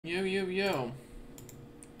Yo, yo, yo.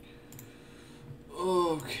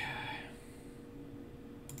 Okay.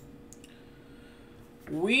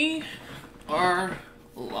 We are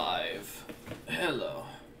live. Hello.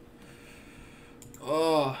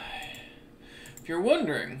 Oh, if you're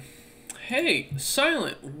wondering, hey,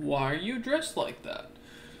 Silent, why are you dressed like that?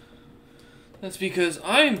 That's because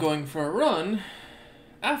I am going for a run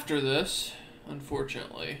after this,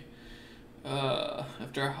 unfortunately.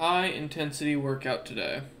 After a high intensity workout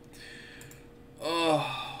today.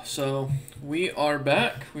 So we are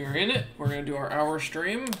back. We are in it. We're gonna do our hour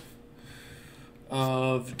stream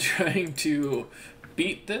of trying to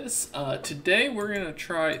beat this. Today we're gonna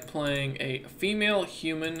try playing a female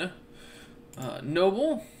human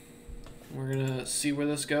noble. We're gonna see where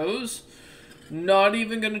this goes. Not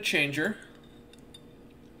even gonna change her.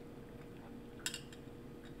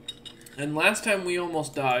 And last time we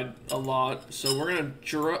almost died a lot, so we're gonna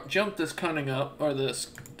jump this cunning up, or this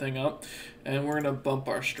thing up, and we're gonna bump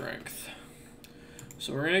our strength.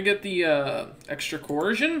 So we're gonna get the extra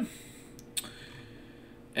coercion,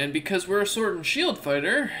 and because we're a sword and shield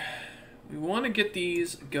fighter, we want to get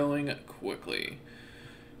these going quickly.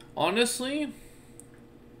 Honestly,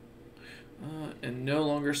 and no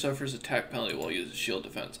longer suffers attack penalty while using shield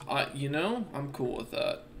defense. I'm cool with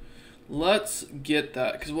that. Let's get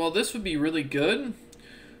that, because while this would be really good,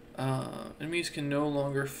 enemies can no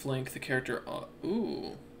longer flank the character.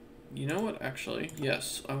 Ooh, you know what? Actually,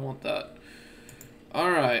 yes, I want that.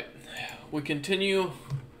 All right, we continue.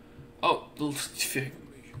 Oh,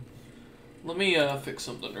 let me fix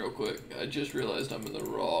something real quick. I just realized I'm in the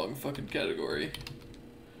wrong fucking category.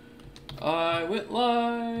 I went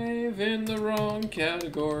live in the wrong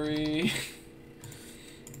category.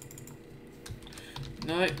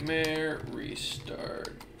 Nightmare restart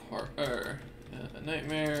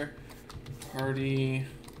nightmare party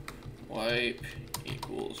wipe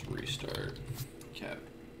equals restart. Okay.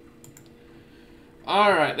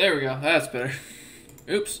 Alright, there we go. That's better.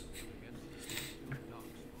 Oops.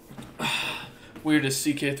 Weirdest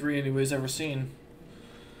CK3 anybody's ever seen.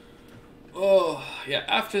 Oh, yeah,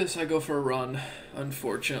 after this I go for a run,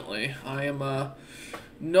 unfortunately. I am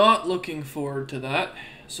not looking forward to that.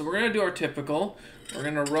 So we're going to do our typical. We're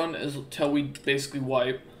going to run until we basically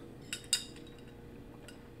wipe.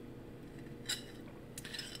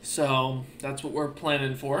 So that's what we're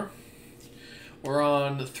planning for. We're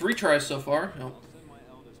on 3 tries so far. Oh.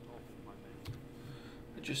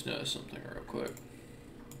 I just noticed something real quick.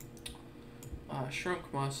 I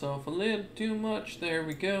shrunk myself a little too much. There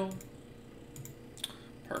we go.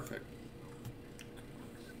 Perfect.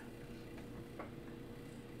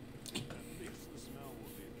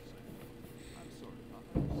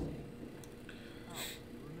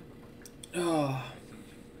 Oh.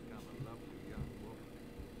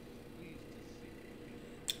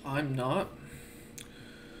 I'm not.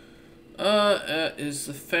 Is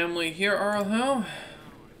the family here, Arlo?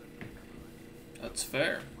 That's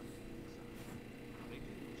fair.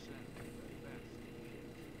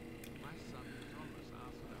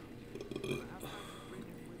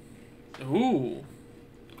 Ooh.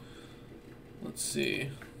 Let's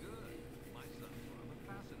see.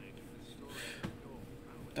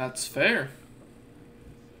 That's fair.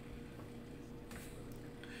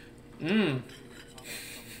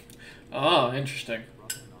 Ah, interesting.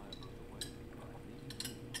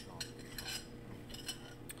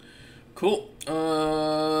 Cool.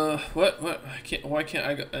 What? Why can't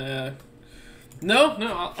I go?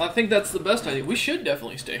 No, I think that's the best idea. We should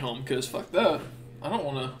definitely stay home, because fuck that. I don't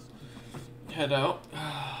want to head out.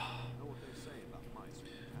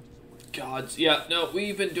 Gods. Yeah, no,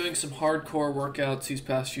 we've been doing some hardcore workouts these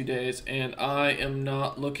past few days, and I am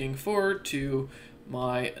not looking forward to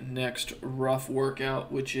my next rough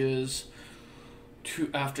workout, which is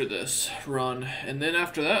after this run. And then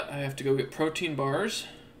after that, I have to go get protein bars.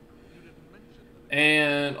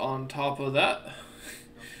 And on top of that,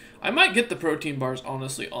 I might get the protein bars,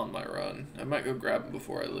 honestly, on my run. I might go grab them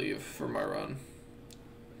before I leave for my run.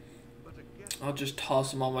 I'll just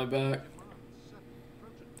toss them on my back.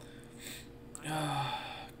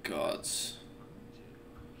 Gods.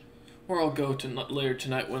 Or I'll go to later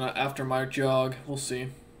tonight after my jog. We'll see.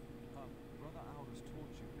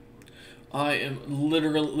 I am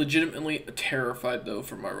legitimately terrified, though,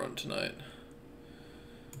 for my run tonight.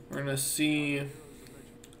 We're gonna see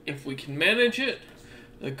if we can manage it.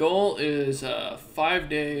 The goal is 5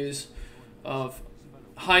 days of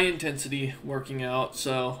high-intensity working out.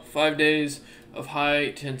 So 5 days of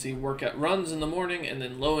high-intensity workout runs in the morning, and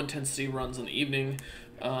then low-intensity runs in the evening,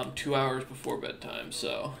 2 hours before bedtime.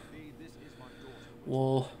 So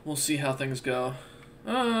we'll see how things go.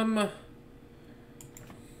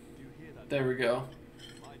 There we go.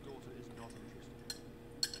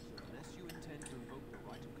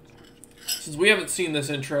 Since we haven't seen this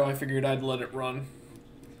intro, I figured I'd let it run.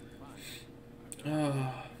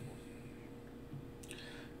 Now,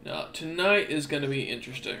 tonight is going to be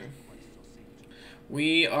interesting.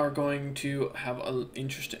 We are going to have a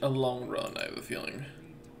long run, I have a feeling.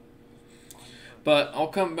 But I'll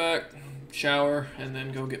come back, shower, and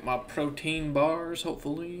then go get my protein bars,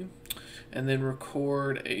 hopefully. And then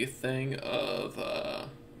record a thing of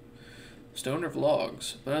stoner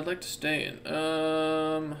vlogs. But I'd like to stay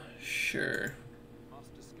in. Sure.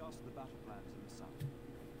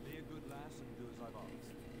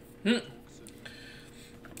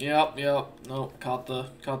 Yep. Nope. Caught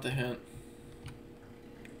the hint.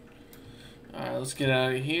 Alright, let's get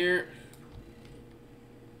out of here.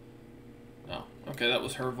 Oh, okay, that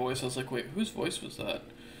was her voice. I was like, wait, whose voice was that?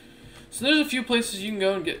 So there's a few places you can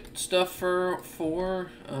go and get stuff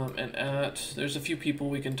for and at. There's a few people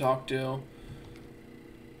we can talk to.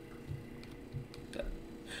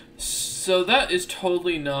 So that is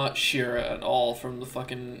totally not Shira at all from the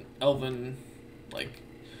fucking Elven, like,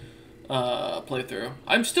 playthrough.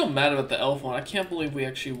 I'm still mad about the elf one. I can't believe we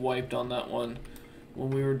actually wiped on that one when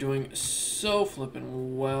we were doing so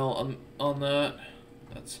flippin' well on that.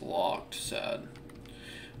 That's locked. Sad.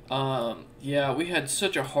 Yeah, we had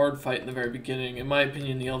such a hard fight in the very beginning. In my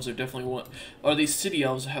opinion, the elves are definitely or these city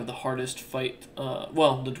elves have the hardest fight.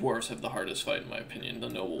 Well, the dwarves have the hardest fight in my opinion. The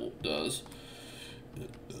noble does.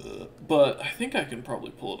 But I think I can probably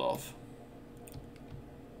pull it off.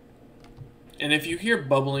 And if you hear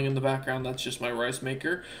bubbling in the background, that's just my rice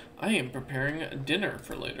maker. I am preparing dinner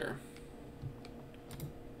for later.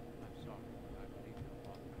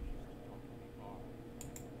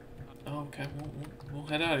 Okay, we'll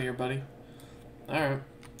head out of here, buddy. Alright.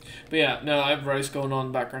 But yeah, no, I have rice going on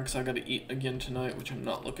in the background because I got to eat again tonight, which I'm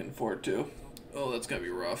not looking forward to. Oh, that's going to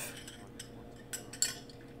be rough.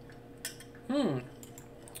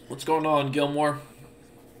 What's going on, Gilmore?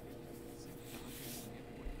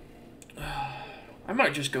 I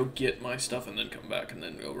might just go get my stuff and then come back and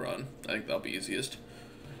then go run. I think that'll be easiest.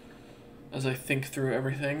 As I think through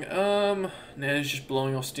everything. Nanny's just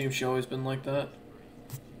blowing off steam. She always been like that.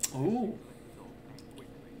 Ooh.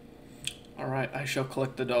 Alright, I shall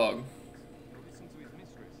collect the dog.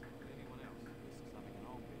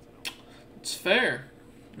 It's fair.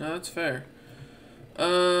 No, it's fair.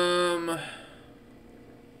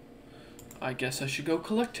 I guess I should go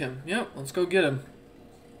collect him. Yep, let's go get him.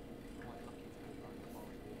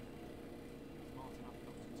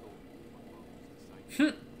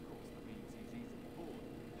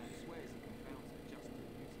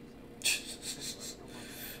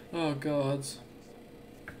 Oh, gods.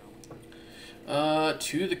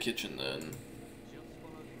 To the kitchen, then.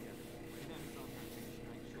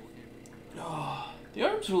 Oh, the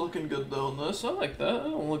arms are looking good, though, in this. I like that. That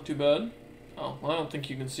don't look too bad. Oh, I don't think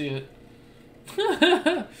you can see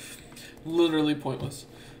it. Literally pointless.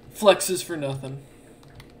 Flexes for nothing.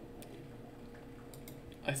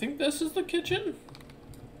 I think this is the kitchen.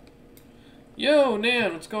 Yo,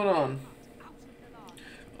 Nan, what's going on?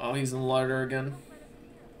 Oh, he's in the larder again.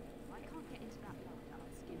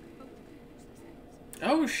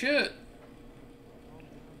 Oh, shit.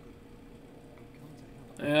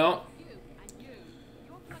 Yeah.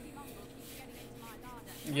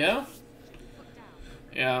 Yeah?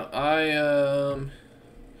 Yeah,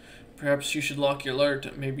 perhaps you should lock your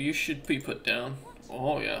larder. Maybe you should be put down.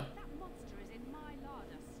 Oh, yeah.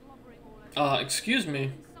 Excuse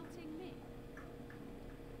me.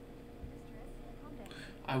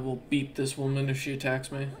 I will beat this woman if she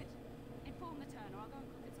attacks me.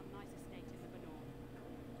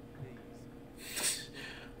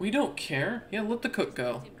 We don't care. Yeah, let the cook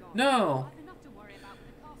go. No.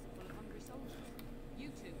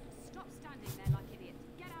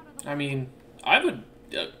 I mean, I would.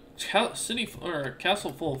 City or a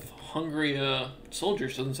castle full of hungry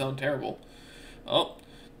soldiers doesn't sound terrible. Oh,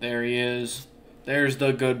 there he is. There's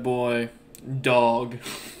the good boy, dog.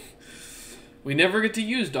 We never get to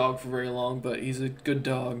use dog for very long, but he's a good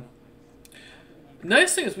dog.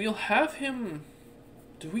 Nice thing is we'll have him.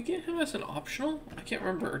 Did we get him as an optional? I can't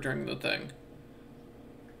remember during the thing.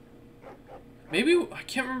 Maybe I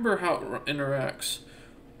can't remember how it interacts.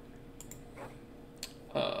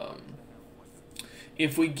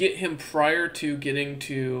 If we get him prior to getting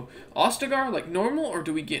to Ostagar, like normal, or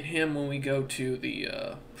do we get him when we go to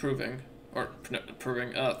the proving? Or, not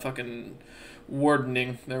proving, fucking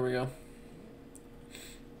wardening. There we go.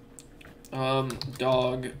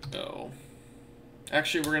 Dog. Oh.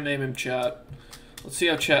 Actually, we're gonna name him Chat. Let's see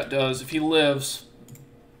how Chat does. If he lives,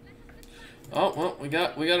 Oh, well, we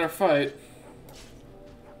got our fight.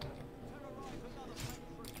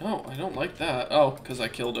 Oh, I don't like that. Oh, because I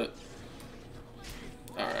killed it.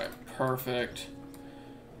 Alright, perfect.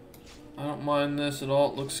 I don't mind this at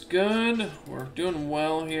all. It looks good. We're doing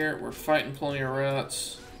well here. We're fighting plenty of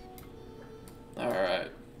rats. Alright.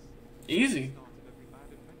 Easy.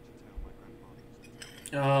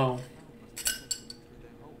 Oh.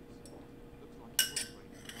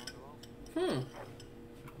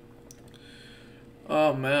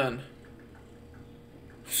 Oh, man.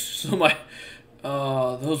 So my...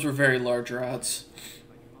 those were very large rats.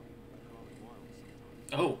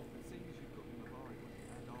 Oh.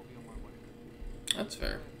 That's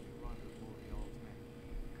fair.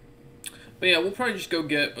 But yeah, we'll probably just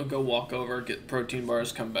go walk over, get protein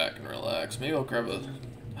bars, come back and relax. Maybe I'll grab a...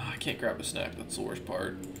 Oh, I can't grab a snack, that's the worst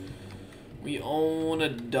part. We own a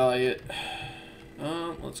diet.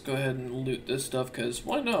 Let's go ahead and loot this stuff, because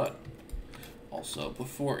why not? Also,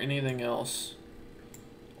 before anything else,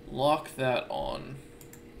 lock that on.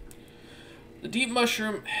 The deep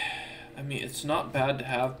mushroom, I mean, it's not bad to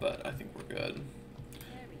have, but I think we're good.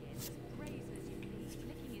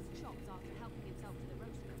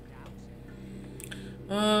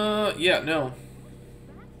 Yeah, no.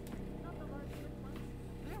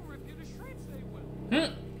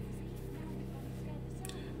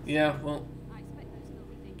 Yeah, well,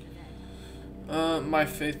 my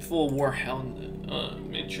faithful warhound,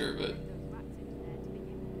 made sure of it.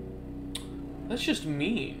 That's just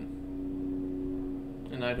mean.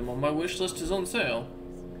 An item on my wish list is on sale.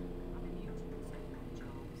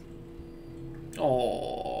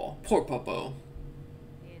 Oh, poor Puppo.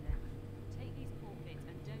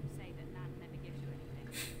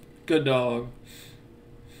 Good dog.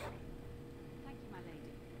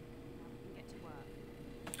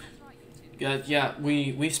 Yeah,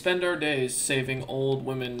 we spend our days saving old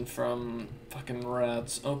women from fucking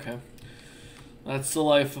rats. Okay. That's the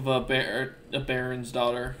life of a baron's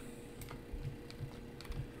daughter.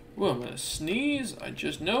 Ooh, I'm gonna sneeze. I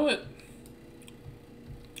just know it.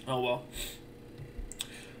 Oh well.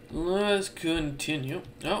 Let's continue.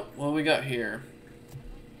 Oh, what we got here?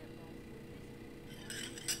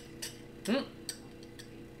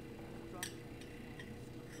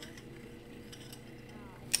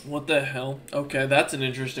 What the hell? Okay, that's an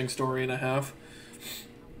interesting story and a half.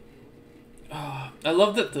 I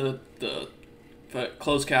love that the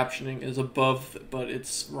closed captioning is above, but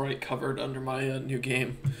it's right covered under my new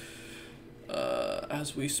game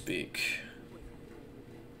as we speak.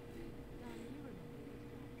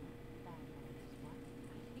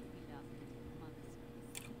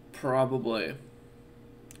 Probably.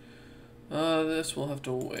 This will have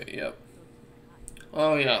to wait. Yep.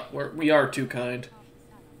 Oh yeah, we are too kind.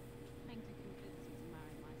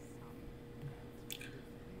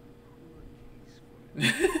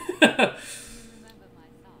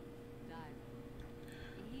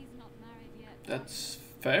 That's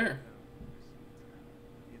fair.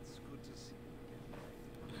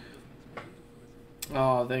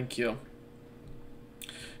 Oh, thank you.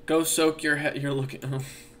 Go soak your head. You're looking.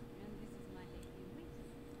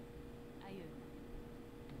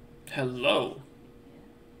 Hello.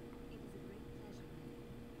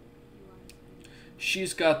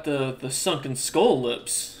 She's got the sunken skull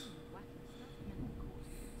lips.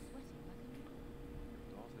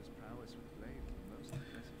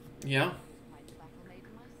 Yeah.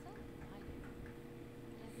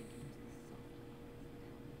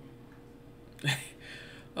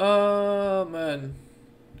 Oh, man.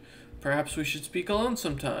 Perhaps we should speak alone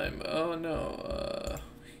sometime. Oh, no.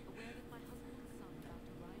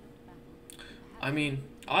 I mean,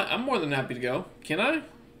 I'm more than happy to go. Can I?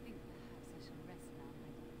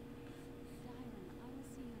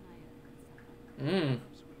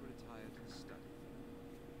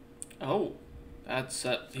 Oh. That's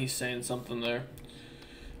he's saying something there.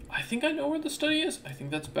 I think I know where the study is. I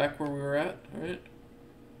think that's back where we were at, alright?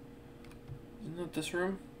 Isn't that this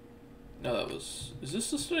room? No, that was... Is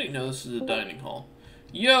this the study? No, this is the dining hall.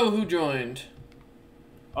 Yo, who joined?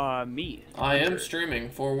 Me. I am streaming,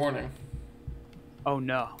 forewarning. Oh,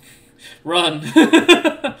 no. Run!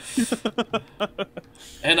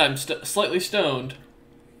 And I'm slightly stoned.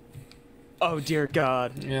 Oh, dear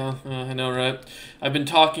God. Yeah, I know, right? I've been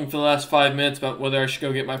talking for the last 5 minutes about whether I should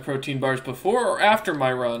go get my protein bars before or after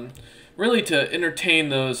my run. Really to entertain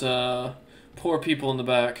those poor people in the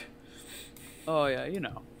back. Oh, yeah, you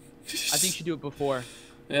know. I think you should do it before.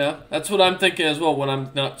 Yeah, that's what I'm thinking as well when I'm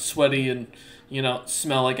not sweaty and, you know,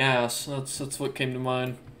 smell like ass. That's what came to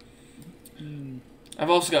mind. I've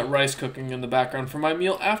also got rice cooking in the background for my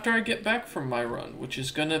meal after I get back from my run, which is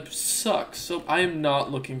gonna suck. So I am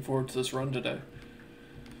not looking forward to this run today.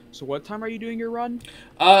 So what time are you doing your run?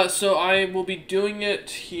 So I will be doing it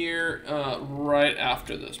here right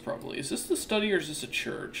after this, probably. Is this the study or is this a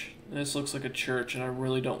church? This looks like a church, and I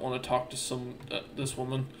really don't want to talk to this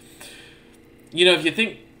woman. You know, if you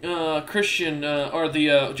think Christian or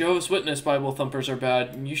the Jehovah's Witness Bible thumpers are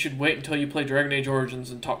bad, you should wait until you play Dragon Age Origins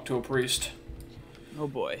and talk to a priest. Oh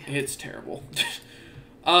boy. It's terrible.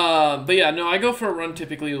 But yeah, no, I go for a run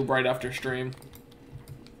typically right after stream.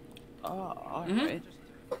 Alright.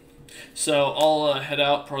 So I'll head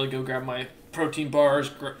out, probably go grab my protein bars,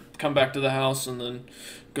 come back to the house, and then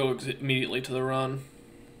go immediately to the run.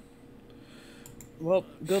 Well,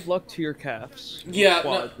 good luck to your calves. Yeah,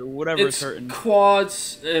 quads, no, or whatever it's is hurting.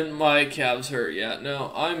 quads and my calves hurt. Yeah,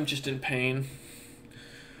 no, I'm just in pain.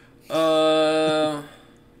 Don't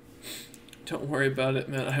worry about it,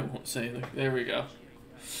 man. I won't say anything. There we go.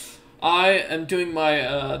 I am doing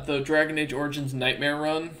my the Dragon Age Origins Nightmare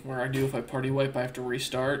run, where I do if I party wipe, I have to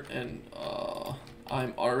restart, and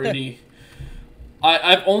I'm already.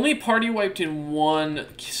 I've only party wiped in one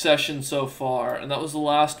session so far, and that was the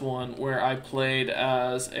last one where I played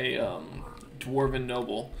as a dwarven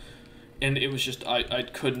noble, and it was just I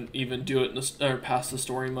couldn't even do it in or past the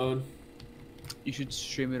story mode. You should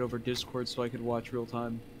stream it over Discord so I could watch real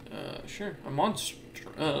time. Sure. I'm on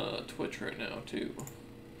Twitch right now too.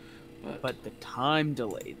 But the time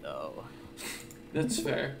delay, though. That's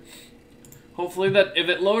fair. Hopefully that if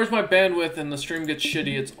it lowers my bandwidth and the stream gets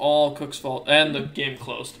shitty, it's all Cook's fault and the game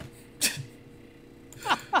closed.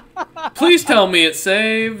 Please tell me it's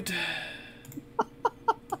saved.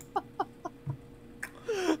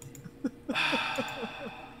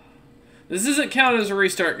 This isn't counted as a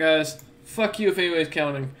restart, guys. Fuck you if anybody's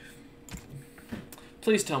counting.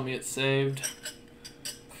 Please tell me it's saved.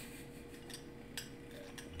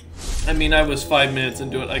 I mean, I was 5 minutes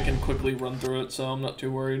into it. I can quickly run through it, so I'm not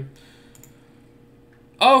too worried.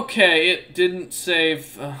 Okay, it didn't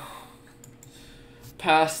save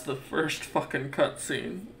past the first fucking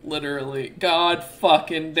cutscene. Literally. God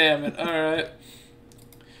fucking damn it. Alright.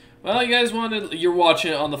 Well, you guys you're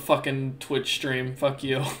watching it on the fucking Twitch stream. Fuck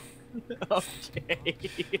you. Okay.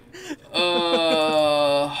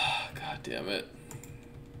 God damn it.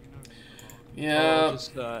 Yeah. I'll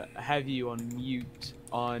just have you on mute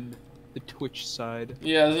on the Twitch side.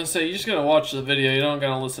 Yeah, I was gonna say, you just gotta watch the video. You don't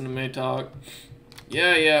gotta listen to me talk.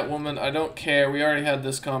 Yeah, woman, I don't care. We already had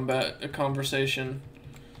this conversation.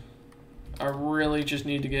 I really just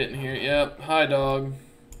need to get in here. Yep, hi, dog.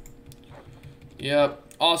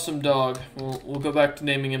 Yep, awesome dog. We'll go back to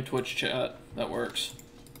naming him Twitch chat. That works.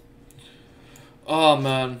 Oh,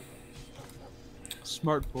 man.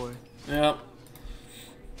 Smart boy. Yep.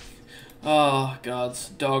 Oh, gods.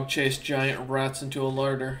 Dog chased giant rats into a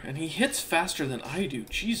larder. And he hits faster than I do.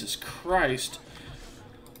 Jesus Christ.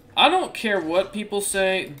 I don't care what people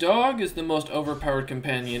say. Dog is the most overpowered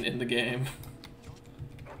companion in the game.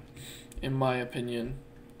 In my opinion.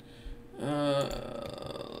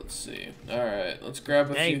 Let's see. Alright, let's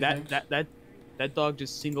grab a few things. That dog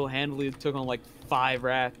just single-handedly took on like 5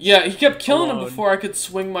 rats. Yeah, he kept killing them before I could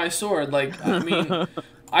swing my sword. Like, I mean,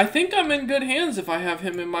 I think I'm in good hands if I have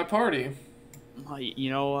him in my party. You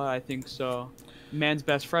know, I think so. Man's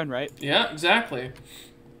best friend, right? Yeah, exactly.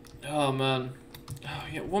 Oh, man. Oh,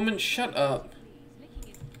 yeah, woman, shut up.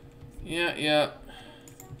 Yeah.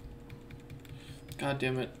 God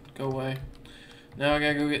damn it. Go away. Now I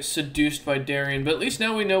gotta go get seduced by Darian. But at least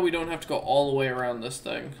now we know we don't have to go all the way around this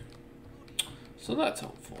thing. So that's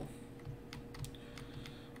helpful.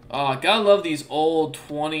 Gotta love these old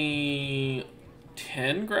 2010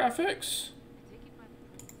 graphics.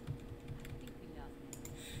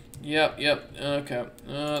 Yep. Okay.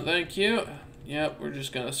 Thank you. Yep, we're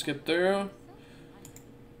just gonna skip through.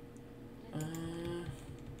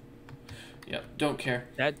 Yep, don't care.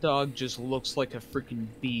 That dog just looks like a freaking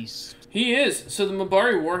beast. He is. So the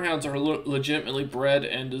Mabari Warhounds are legitimately bred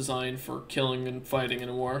and designed for killing and fighting in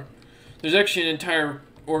a war. There's actually an entire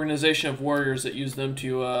organization of warriors that use them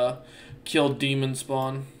to kill demon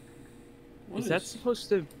spawn. Is that supposed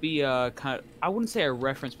to be kind of, I wouldn't say a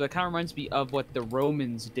reference, but it kind of reminds me of what the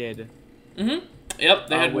Romans did. Mm-hmm. Yep,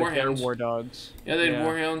 they had with warhounds. their war dogs. Yeah, they had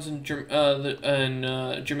warhounds in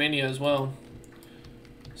Germania as well.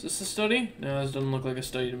 Is this a study? No, this doesn't look like a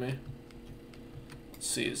study to me. Let's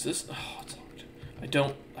see, is this... Oh, it's locked.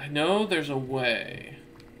 I know there's a way.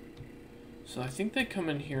 So I think they come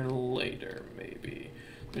in here later, maybe.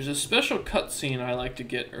 There's a special cutscene I like to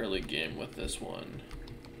get early game with this one.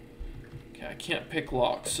 Okay, I can't pick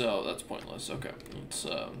locks, so that's pointless. Okay, let's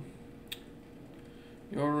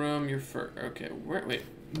Your room, your fur. Okay, where? Wait.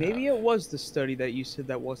 Maybe it was the study that you said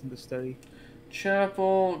that wasn't the study.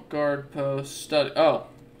 Chapel, guard post, study. Oh.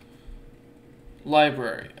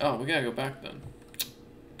 Library. Oh, we gotta go back then.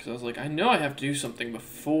 Because I was like, I know I have to do something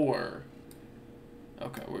before.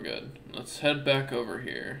 Okay, we're good. Let's head back over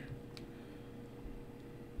here.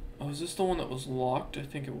 Oh, is this the one that was locked? I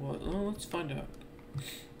think it was. Oh, let's find out.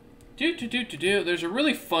 There's a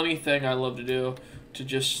really funny thing I love to do to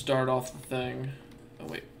just start off the thing. Oh,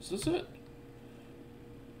 wait. Is this it?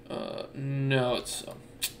 No, it's...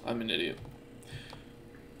 I'm an idiot.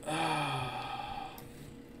 I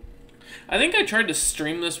think I tried to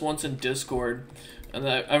stream this once in Discord, and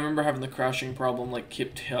I remember having the crashing problem, like,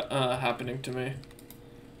 kept happening to me.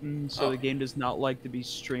 So the game does not like to be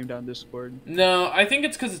streamed on Discord? No, I think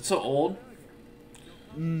it's because it's so old.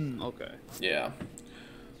 Okay. Yeah.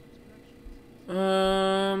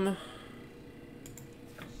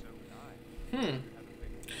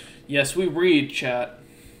 Yes, we read, chat.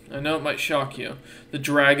 I know it might shock you. The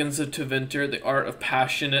Dragons of Tevinter, The Art of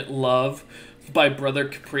Passionate Love by Brother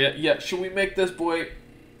Capria. Yeah, should we make this boy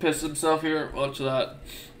piss himself here? Watch that.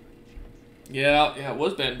 Yeah, it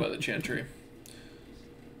was banned by the Chantry.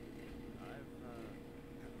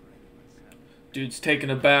 Dude's taken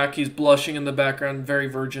aback. He's blushing in the background, very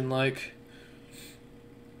virgin-like.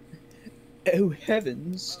 Oh,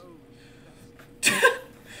 heavens.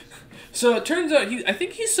 So it turns out I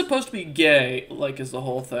think he's supposed to be gay, like, is the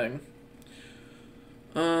whole thing.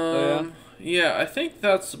 Yeah, I think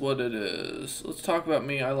that's what it is. Let's talk about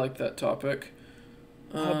me. I like that topic.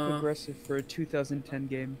 How progressive for a 2010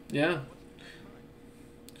 game. Yeah.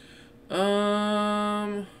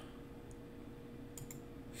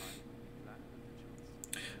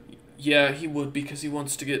 Yeah, he would because he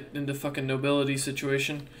wants to get into fucking nobility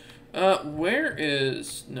situation. Where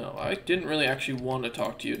is... No, I didn't really actually want to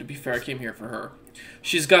talk to you. To be fair, I came here for her.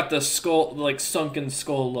 She's got the skull, like, sunken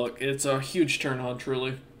skull look. It's a huge turn on,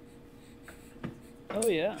 truly. Oh,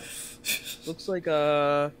 yeah. Looks like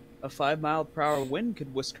a 5-mile-per-hour wind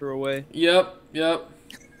could whisk her away. Yep. Yeah.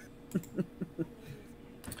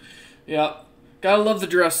 Gotta love the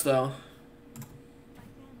dress, though.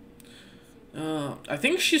 I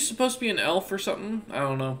think she's supposed to be an elf or something. I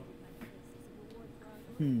don't know.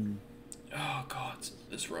 Oh, God.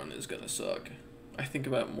 This run is gonna suck. I think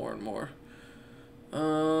about it more and more. You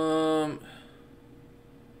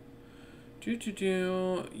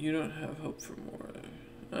don't have hope for more.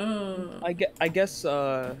 I guess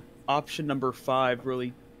option number 5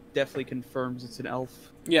 really definitely confirms it's an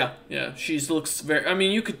elf. Yeah. She looks very... I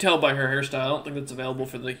mean, you could tell by her hairstyle. I don't think that's available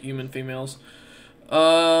for the human females.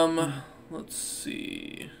 Let's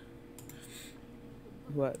see.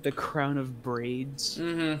 What? The crown of braids?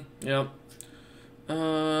 Yep.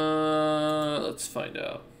 Let's find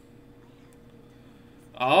out.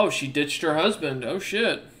 Oh, she ditched her husband. Oh,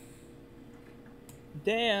 shit.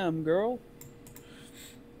 Damn, girl.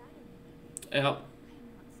 Yep.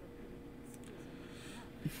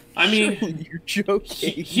 I mean, you're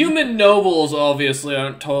joking. Human nobles obviously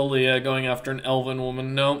aren't totally going after an elven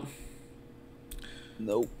woman. Nope.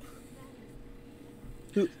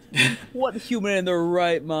 What human in their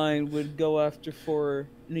right mind would go after for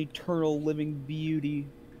an eternal living beauty?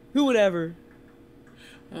 Who would ever?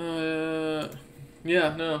 Yeah,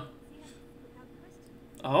 no.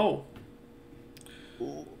 Oh.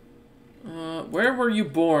 Where were you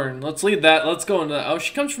born? Let's leave that. Let's go into that. Oh,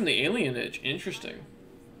 she comes from the alien age. Interesting.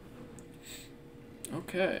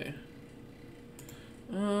 Okay.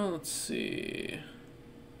 Let's see.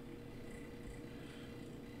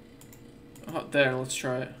 Oh, there. Let's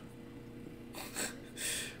try it.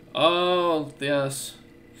 Oh, yes.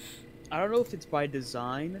 I don't know if it's by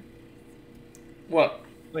design. What?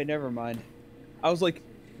 Wait, never mind. I was like,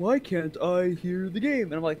 why can't I hear the game?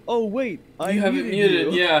 And I'm like, oh wait, I have it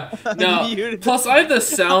muted. You. Yeah. No. Plus, I have the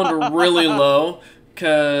sound really low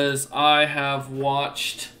because I have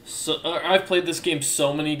watched. I've played this game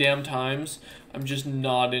so many damn times. I'm just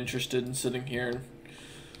not interested in sitting here.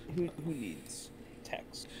 Who needs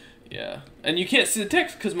text? Yeah, and you can't see the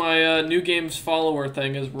text because my new game's follower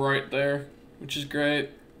thing is right there, which is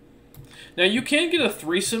great. Now you can get a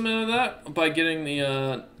threesome out of that by getting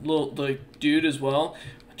the dude as well.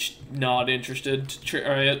 I'm just not interested to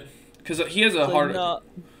try it because he has a hard. Huh?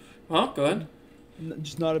 Go ahead.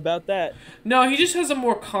 Just not about that. No, he just has a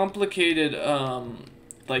more complicated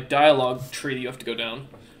like dialogue tree you have to go down.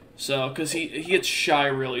 So, because he gets shy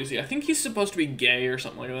real easy. I think he's supposed to be gay or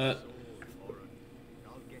something like that.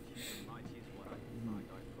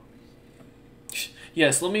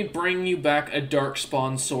 Yes, let me bring you back a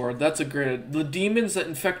Darkspawn sword. That's a great... The demons that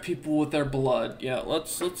infect people with their blood. Yeah,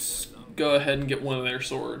 let's go ahead and get one of their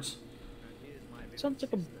swords. Sounds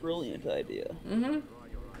like a brilliant idea. Mm-hmm.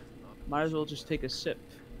 Might as well just take a sip.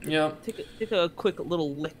 Yeah. Take a quick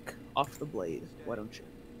little lick off the blade. Why don't you?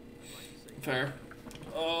 Fair.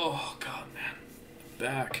 Oh god, man.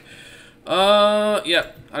 Back.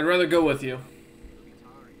 Yeah. I'd rather go with you.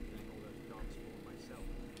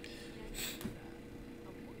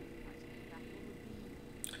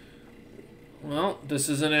 Well, this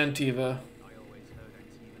is an Antiva.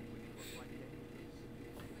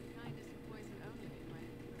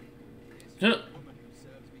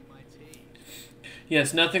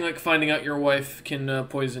 Yes, nothing like finding out your wife can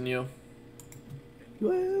poison you.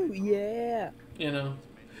 Woo, yeah. You know.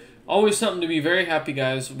 Always something to be very happy,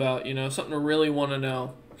 guys, about, you know, something to really want to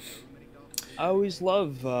know. I always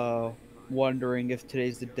love wondering if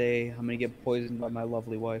today's the day I'm gonna get poisoned by my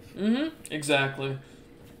lovely wife. Mm-hmm. Exactly.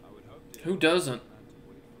 Who doesn't?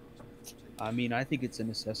 I mean, I think it's a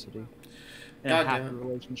necessity in God a happy damn.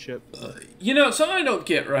 relationship. You know, something I don't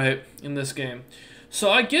get right in this game.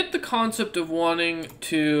 So I get the concept of wanting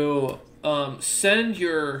to send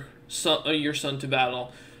your son to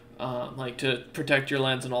battle, like to protect your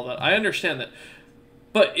lands and all that. I understand that.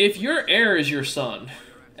 But if your heir is your son,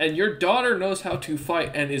 and your daughter knows how to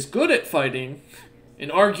fight and is good at fighting,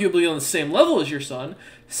 and arguably on the same level as your son,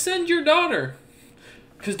 send your daughter.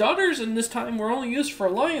 Because daughters in this time were only used for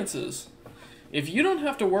alliances. If you don't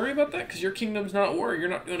have to worry about that because your kingdom's not at war, you're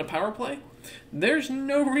not doing a power play, there's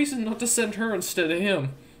no reason not to send her instead of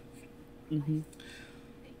him. Mm-hmm.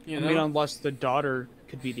 You know? I mean, unless the daughter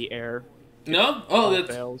could be the heir. No? Oh,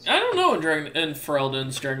 that's... Fails. I don't know in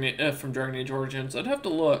Ferelden's from Dragon Age Origins. I'd have to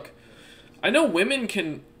look. I know women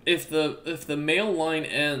can... If the male line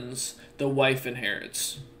ends, the wife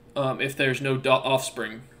inherits. If there's no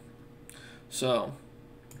offspring. So...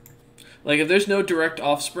 Like, if there's no direct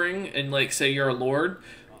offspring, and, like, say you're a lord,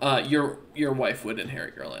 your wife would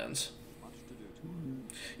inherit your lands.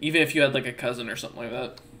 Even if you had, like, a cousin or something like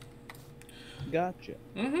that. Gotcha.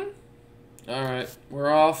 Mm-hmm. Alright,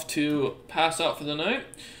 we're off to pass out for the night.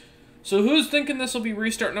 So who's thinking this will be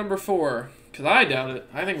restart number 4? Because I doubt it.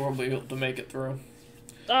 I think we'll be able to make it through.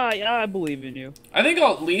 Yeah, I believe in you. I think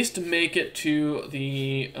I'll at least make it to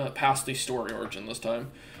the past the story origin this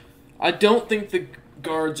time. I don't think the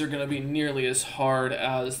guards are going to be nearly as hard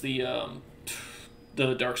as the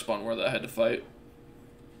Darkspawn war that I had to fight.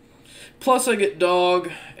 Plus I get Dog,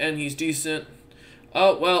 and he's decent.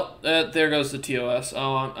 Oh, well, there goes the TOS.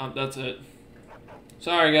 Oh, that's it.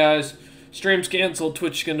 Sorry, guys. Stream's canceled.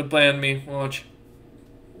 Twitch's going to ban me. Watch.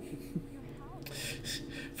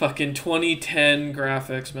 Fucking 2010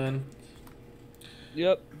 graphics, man.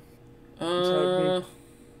 Yep.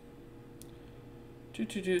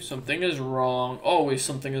 Something is wrong. Always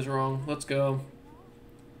something is wrong. Let's go.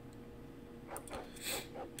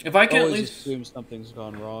 If I can always at least assume something's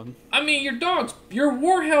gone wrong. I mean, your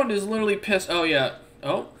warhound is literally pissed. Oh yeah.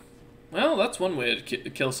 Oh, well, that's one way to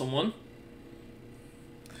kill someone.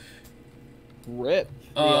 Rip.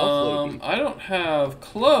 I don't have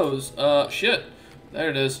clothes. Shit. There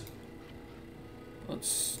it is.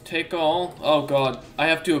 Let's take all. Oh god, I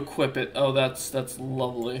have to equip it. Oh, that's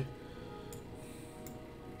lovely.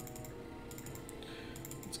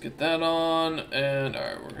 Get that on, and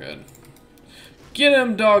alright, we're good. Get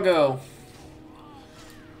him, doggo!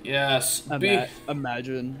 Yes.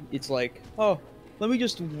 Imagine it's like, oh, let me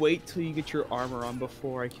just wait till you get your armor on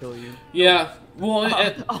before I kill you. Yeah, well,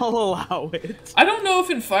 I'll allow it. I don't know if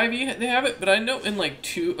in 5e they have it, but I know in like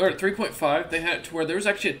 2 or 3.5 they had it to where there was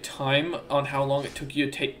actually a time on how long it took you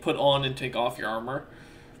to put on and take off your armor.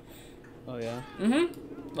 Oh yeah.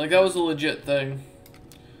 Mm-hmm. Like that was a legit thing.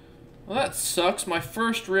 Well, that sucks. My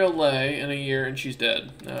first real lay in a year, and she's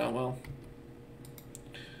dead. Oh, well.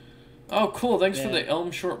 Oh, cool. Thanks for the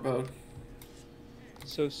Elm Shortbow.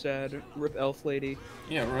 So sad. Rip elf lady.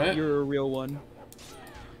 Yeah, right? You're a real one.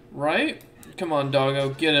 Right? Come on, doggo.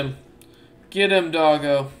 Get him. Get him,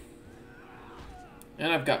 doggo.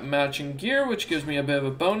 And I've got matching gear, which gives me a bit of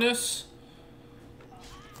a bonus.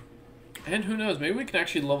 And who knows, maybe we can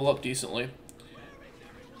actually level up decently.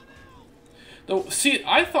 Though, see,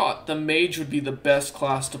 I thought the mage would be the best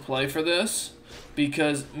class to play for this,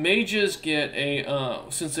 because mages get a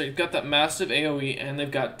since they've got that massive AOE and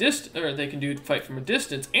they've got they can do fight from a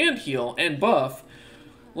distance and heal and buff.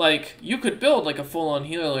 Like you could build like a full-on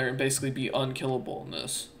healer and basically be unkillable in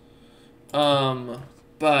this.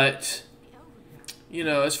 But you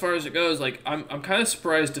know, as far as it goes, like I'm kind of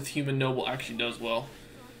surprised if Human Noble actually does well,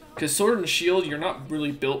 because Sword and Shield you're not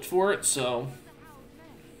really built for it, so.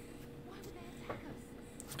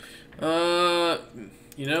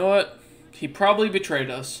 You know what? He probably betrayed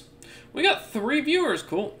us. We got 3 viewers.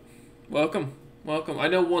 Cool. Welcome. Welcome. I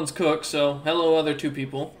know one's cooked, so hello other 2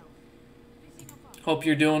 people. Hope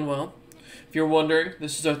you're doing well. If you're wondering,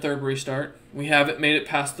 this is our 3rd restart. We haven't made it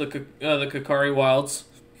past the Kakari Wilds.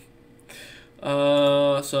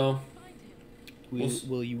 So...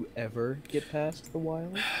 Will you ever get past the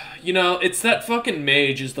wild? You know, it's that fucking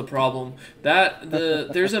mage is the problem.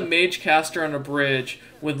 There's a mage caster on a bridge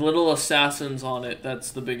with little assassins on it.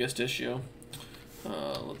 That's the biggest issue.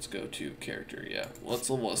 Let's go to character. Yeah, let's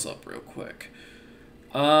level us up real quick.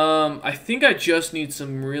 I think I just need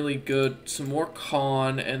some more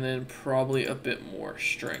con, and then probably a bit more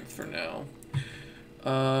strength for now.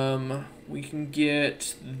 We can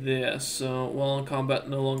get this. So while in combat,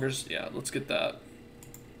 no longer. Yeah, let's get that.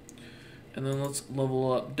 And then let's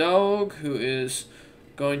level up Dog, who is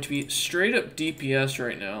going to be straight up DPS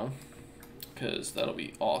right now, because that'll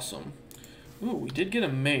be awesome. Ooh, we did get a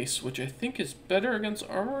mace, which I think is better against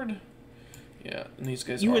armored. Yeah, and these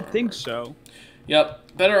guys. You would armored. think so.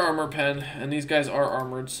 Yep, better armor pen, and these guys are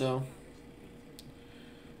armored, so.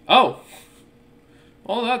 Oh.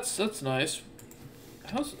 Oh, that's nice.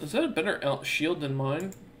 Is that a better shield than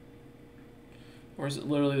mine? Or is it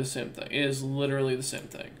literally the same thing? It is literally the same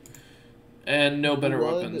thing. And no better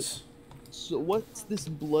weapons. So what's this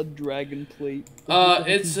blood dragon plate?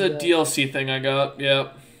 It's a DLC thing I got.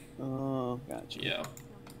 Yep. Oh, gotcha. Yeah.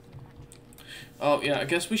 Oh, yeah, I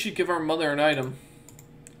guess we should give our mother an item.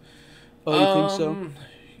 Oh, you think so?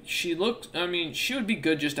 She would be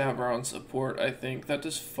good just to have her on support, I think. That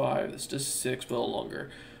does 5, this does 6, but a little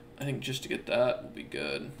longer. I think just to get that will be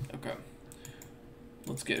good. Okay.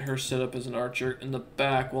 Let's get her set up as an archer in the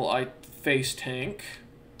back while I face tank.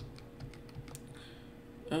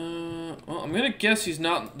 Well, I'm gonna guess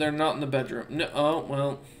they're not in the bedroom. No, oh,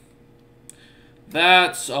 well.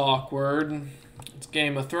 That's awkward. It's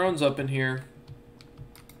Game of Thrones up in here.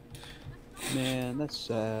 Man, that's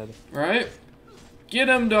sad. Right? Get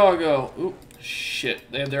him, doggo! Oop,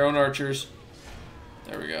 shit. They have their own archers.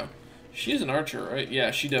 There we go. She's an archer, right?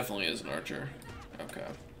 Yeah, she definitely is an archer. Okay.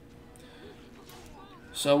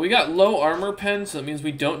 So we got low armor pen, so that means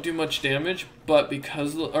we don't do much damage, but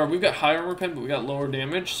because... Or we've got high armor pen, but we got lower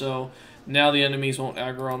damage, so now the enemies won't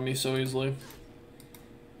aggro on me so easily.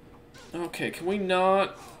 Okay, can we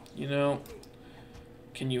not... You know...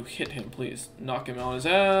 Can you hit him, please? Knock him on his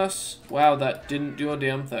ass. Wow, that didn't do a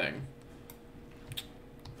damn thing.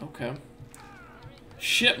 Okay.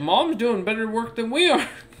 Shit, Mom's doing better work than we are.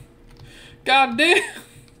 God damn.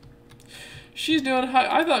 She's doing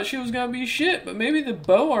high. I thought she was gonna be shit, but maybe the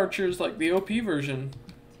bow archer is like the OP version.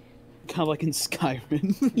 Kind of like in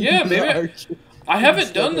Skyrim. Yeah, maybe. I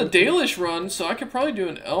haven't done the Dalish run, so I could probably do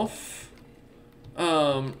an elf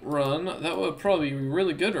run. That would probably be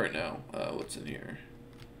really good right now. What's in here?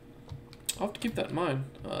 I'll have to keep that in mind.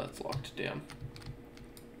 That's locked. Damn.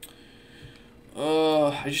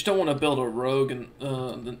 I just don't want to build a rogue and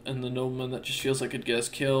the nobleman that just feels like it gets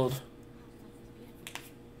killed.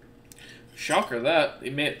 Shocker that. They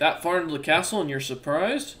made it that far into the castle and you're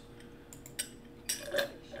surprised?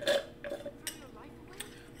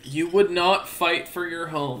 You would not fight for your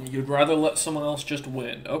home. You'd rather let someone else just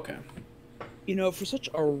win. Okay. You know, for such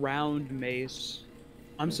a round mace,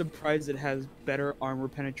 I'm surprised it has better armor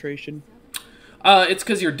penetration. It's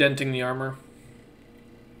because you're denting the armor.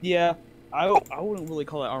 Yeah. I wouldn't really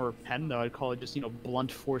call it armor pen, though. I'd call it just, you know,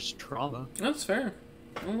 blunt force trauma. That's fair.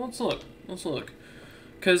 Well, let's look. Let's look.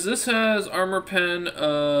 Because this has armor pen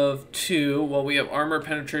of 2, while we have armor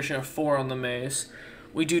penetration of 4 on the mace.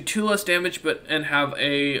 We do 2 less damage, and have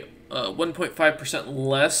a 1.5%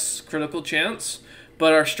 less critical chance.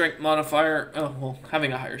 But our strength modifier,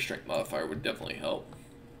 having a higher strength modifier would definitely help.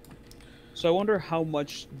 So I wonder how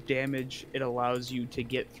much damage it allows you to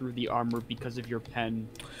get through the armor because of your pen.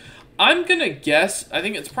 I'm gonna guess. I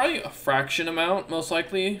think it's probably a fraction amount, most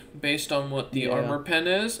likely, based on what the armor pen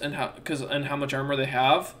is and how much armor they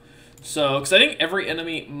have. So, because I think every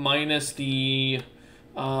enemy minus the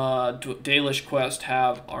Dalish quest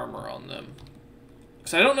have armor on them.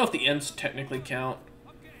 Because I don't know if the Ents technically count.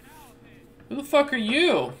 Who the fuck are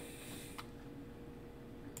you?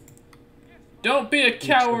 Don't be a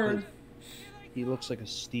coward. He looks like a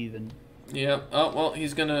Steven. Yeah. Oh well,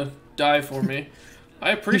 he's gonna die for me.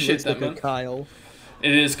 I appreciate that, man. Kyle.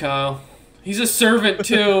 It is Kyle. He's a servant,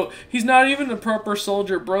 too. He's not even a proper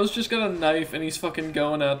soldier. Bro's just got a knife, and he's fucking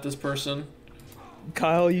going at this person.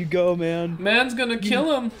 Kyle, you go, man. Man's gonna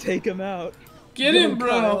kill him. Take him out. Get him,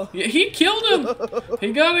 bro. Yeah, he killed him.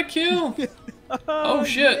 He got a kill. Oh,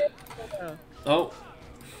 shit. Yeah. Oh.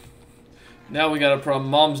 Now we got a problem.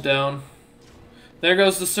 Mom's down. There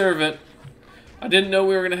goes the servant. I didn't know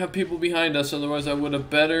we were gonna have people behind us, otherwise I would have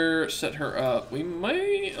better set her up. We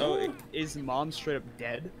might... Oh, is Mom straight up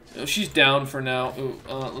dead? No, she's down for now. Ooh,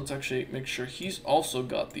 let's actually make sure he's also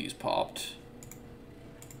got these popped.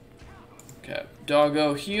 Okay,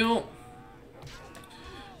 doggo heal.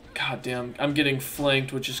 God damn, I'm getting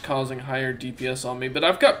flanked, which is causing higher DPS on me, but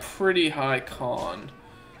I've got pretty high con.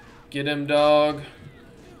 Get him, dog.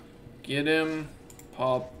 Get him.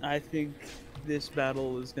 Pop. I think this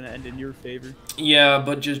battle is gonna end in your favor. Yeah,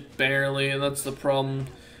 but just barely, and that's the problem.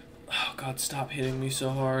 Oh god, stop hitting me so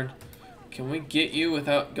hard. Can we get you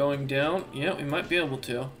without going down? Yeah, we might be able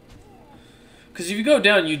to. Because if you go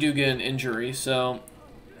down, you do get an injury, so...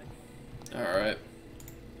 Alright.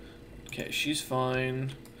 Okay, she's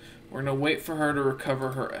fine. We're gonna wait for her to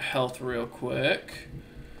recover her health real quick.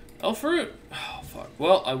 Elfroot? Oh, fuck.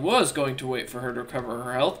 Well, I was going to wait for her to recover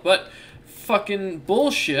her health, but... Fucking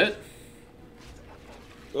bullshit.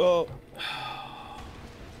 Oh.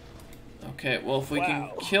 Okay, well, if we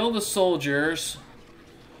can kill the soldiers...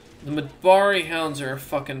 The Madbari hounds are a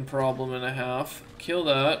fucking problem and a half. Kill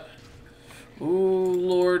that. Ooh,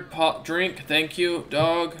 Lord, pop, drink. Thank you,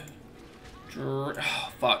 dog. Oh,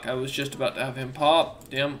 fuck, I was just about to have him pop.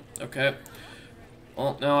 Damn, okay.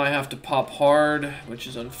 Well, now I have to pop hard, which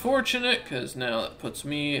is unfortunate, because now that puts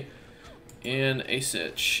me in a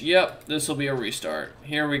sitch. Yep, this will be a restart.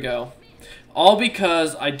 Here we go. All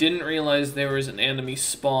because I didn't realize there was an enemy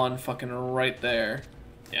spawn fucking right there.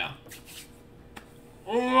 Yeah.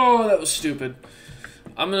 Oh, that was stupid.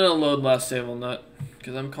 I'm gonna load last save on that,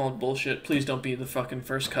 because I'm calling bullshit. Please don't be the fucking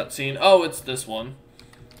first cutscene. Oh, it's this one.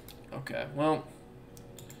 Okay, well.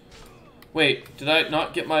 Wait, did I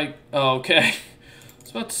not get my... Oh, okay. I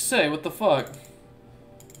was about to say, what the fuck?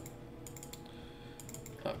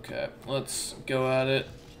 Okay, let's go at it.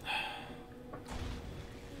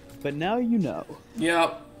 But now you know.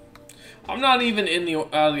 Yep. I'm not even in the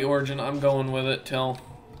out of the origin. I'm going with it till...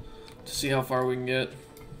 to see how far we can get.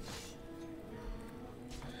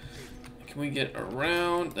 Can we get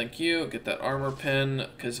around? Thank you. Get that armor pen,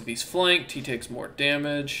 because if he's flanked, he takes more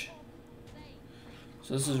damage.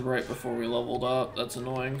 So this is right before we leveled up. That's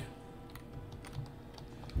annoying.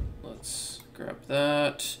 Let's grab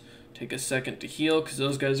that. Take a second to heal, because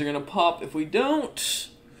those guys are going to pop if we don't.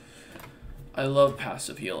 I love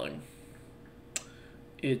passive healing.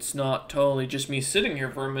 It's not totally just me sitting here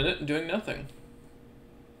for a minute and doing nothing.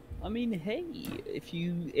 I mean, hey, if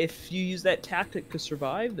you use that tactic to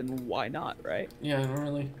survive, then why not, right? Yeah, not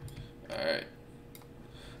really. Alright.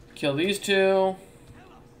 Kill these two.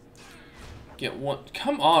 Get one.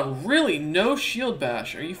 Come on, really? No shield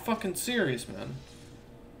bash. Are you fucking serious, man?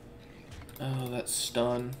 Oh, that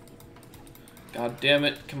stun. God damn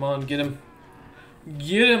it. Come on, get him.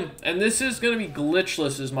 Get him! And this is gonna be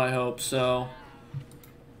glitchless is my hope, so...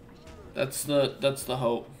 That's the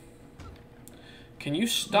hope. Can you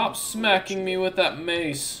stop smacking me with that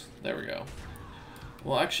mace? There we go.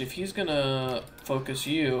 Well, actually, if he's gonna focus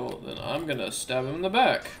you, then I'm gonna stab him in the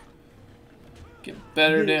back. Get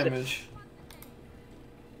better damage.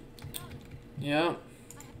 Yeah.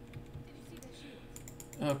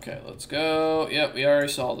 Okay, let's go. Yep, we already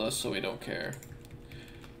saw this, so we don't care.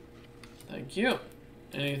 Thank you.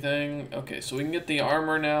 Anything? Okay, so we can get the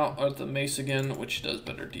armor now, or the mace again, which does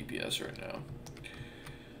better DPS right now.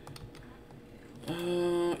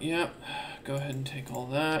 Yep. Go ahead and take all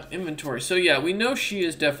that. Inventory. So yeah, we know she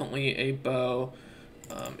is definitely a bow.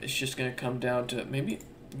 It's just gonna come down to maybe,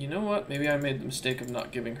 you know what? Maybe I made the mistake of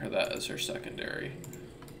not giving her that as her secondary.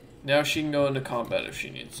 Now she can go into combat if she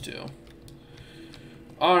needs to.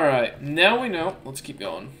 Alright, now we know. Let's keep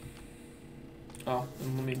going. Oh,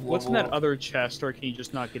 and let me level What's in that up. other chest, or can you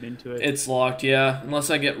just not get into it? It's locked, yeah. Unless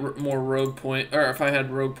I get more rogue point, or if I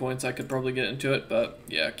had rogue points, I could probably get into it, but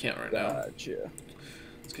yeah, I can't right now. Gotcha.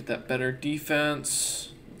 Let's get that better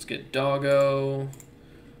defense. Let's get doggo.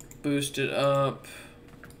 Boost it up.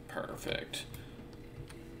 Perfect.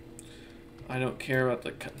 I don't care about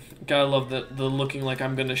the... Gotta love the looking like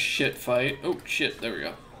I'm gonna shit fight. Oh, shit. There we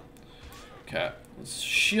go. Okay. Let's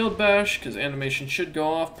shield bash, because animation should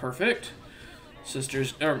go off. Perfect.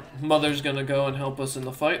 Mother's gonna go and help us in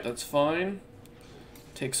the fight. That's fine.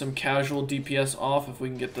 Take some casual DPS off if we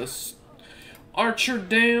can get this archer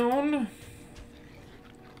down.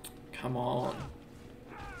 Come on.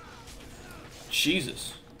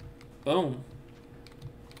 Jesus. Boom.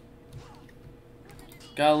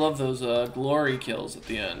 Gotta love those glory kills at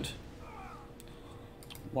the end.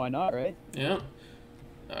 Why not, right? Yeah.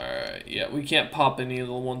 Alright, yeah, we can't pop any of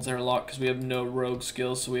the ones that are locked because we have no rogue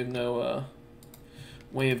skills, so we have no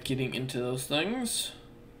way of getting into those things.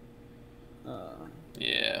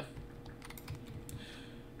 Yeah.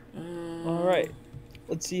 All right.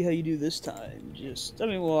 Let's see how you do this time. It's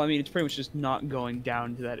pretty much just not going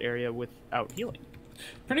down to that area without healing.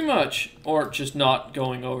 Pretty much. Or just not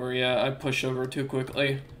going over. Yeah, I push over too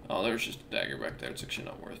quickly. Oh, there's just a dagger back there. It's actually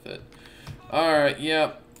not worth it. Alright,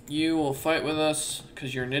 yep. You will fight with us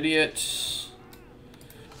because you're an idiot.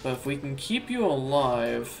 But if we can keep you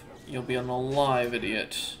alive, you'll be an alive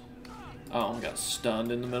idiot. Oh, I got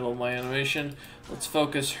stunned in the middle of my animation. Let's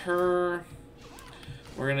focus her.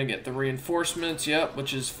 We're going to get the reinforcements, yep,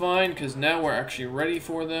 which is fine because now we're actually ready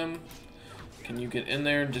for them. Can you get in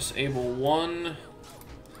there and disable one?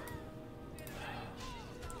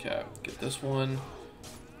 Okay, get this one.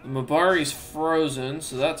 Mabari's frozen,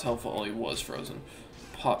 so that's helpful. Oh, he was frozen.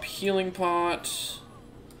 Pop healing pot.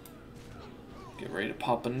 Get ready to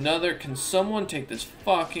pop another. Can someone take this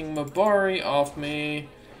fucking Mabari off me?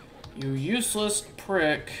 You useless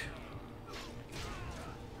prick.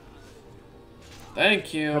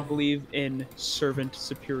 Thank you. I believe in servant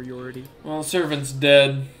superiority. Well, servant's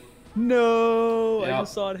dead. No! Yep. I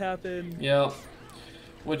just saw it happen. Yep.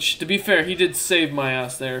 Which, to be fair, he did save my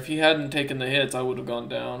ass there. If he hadn't taken the hits, I would have gone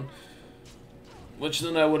down. Which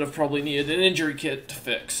then I would have probably needed an injury kit to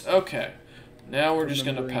fix. Okay. Now we're just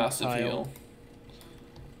going to passive heal.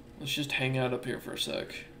 Let's just hang out up here for a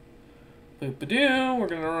sec. Boop-a-doo. We're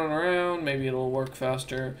going to run around. Maybe it'll work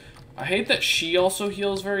faster. I hate that she also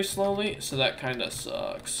heals very slowly, so that kind of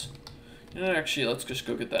sucks. You know, actually, let's just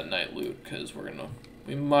go get that night loot, because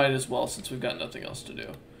we might as well, since we've got nothing else to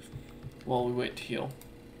do. While we wait to heal.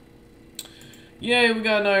 Yay, we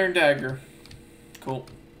got an iron dagger. Cool.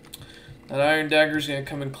 That iron dagger is going to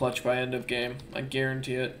come in clutch by end of game. I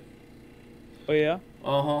guarantee it. Oh, yeah?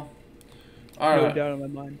 Uh-huh. Alright. No doubt in my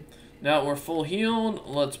mind. Now we're full healed.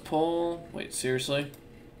 Let's pull. Wait, seriously?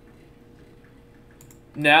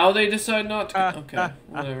 Now they decide not to... Okay,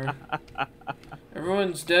 whatever.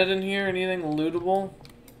 Everyone's dead in here. Anything lootable?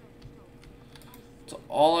 That's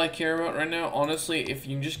all I care about right now. Honestly, if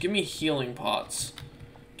you can just give me healing pots,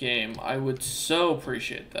 game, I would so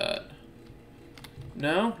appreciate that.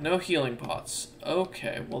 No? No healing pots.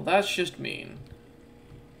 Okay, well that's just mean.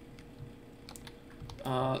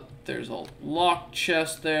 There's a locked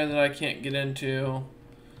chest there that I can't get into.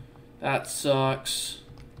 That sucks.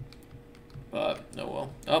 But, oh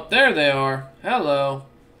well. Oh, there they are. Hello.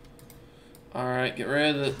 Alright, get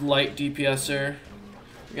rid of the light DPSer.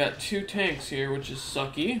 We got 2 tanks here, which is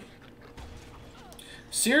sucky.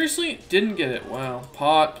 Seriously? Didn't get it. Wow.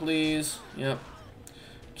 Pot, please. Yep.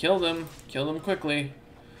 Kill them. Kill them quickly.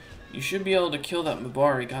 You should be able to kill that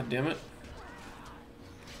Mabari, goddammit.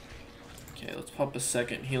 Okay, let's pop a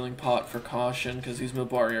second healing pot for caution, because these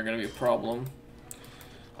Mabari are going to be a problem.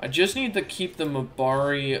 I just need to keep the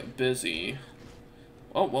Mabari busy.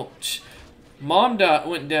 Oh, well, Mom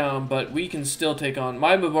went down, but we can still take on...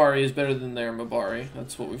 My Mabari is better than their Mabari.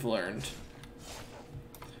 That's what we've learned.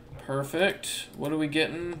 Perfect. What are we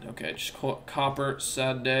getting? Okay, just copper.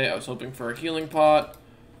 Sad day. I was hoping for a healing pot.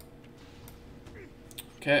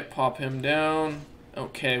 Okay, pop him down.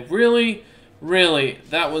 Okay, really? Really?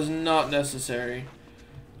 That was not necessary.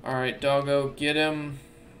 Alright, doggo, get him.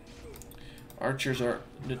 Archers are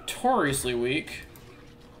notoriously weak.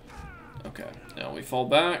 Okay, now we fall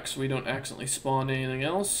back so we don't accidentally spawn anything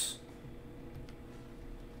else.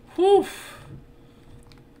 Whew.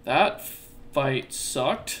 That fight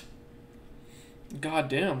sucked. God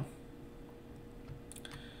damn.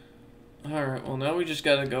 Alright, well now we just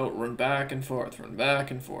gotta go run back and forth, run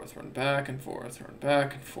back and forth, run back and forth, run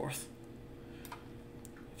back and forth.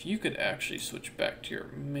 If you could actually switch back to your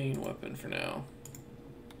main weapon for now.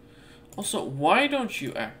 Also, why don't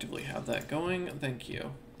you actively have that going? Thank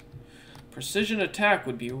you. Precision attack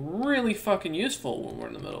would be really fucking useful when we're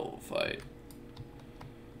in the middle of a fight.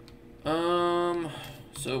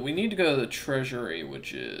 So we need to go to the treasury,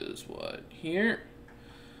 which is what? Here?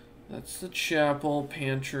 That's the chapel,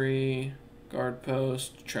 pantry, guard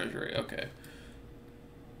post, treasury. Okay.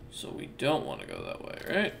 So we don't want to go that way,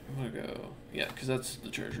 right? I want to go... Yeah, because that's the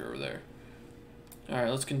treasure over there. Alright,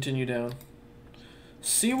 let's continue down.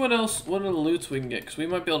 See what else, what other loots we can get, because we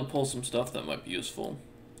might be able to pull some stuff that might be useful.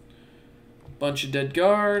 Bunch of dead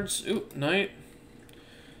guards. Ooh, knight.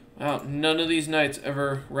 Wow, none of these knights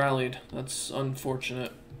ever rallied. That's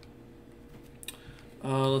unfortunate.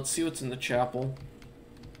 Let's see what's in the chapel.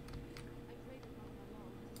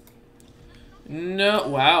 No,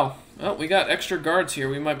 wow. Oh, we got extra guards here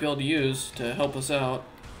we might be able to use to help us out.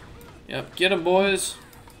 Yep, get them, boys.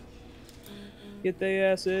 Get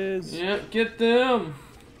their asses. Yep, get them.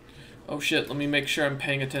 Oh shit, let me make sure I'm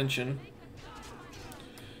paying attention.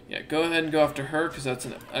 Yeah, go ahead and go after her, because that's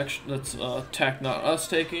an attack not us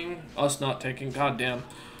taking. Us not taking, goddamn.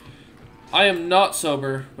 I am not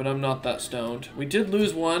sober, but I'm not that stoned. We did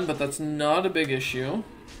lose one, but that's not a big issue.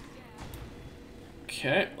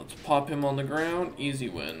 Okay, let's pop him on the ground. Easy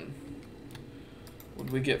win. What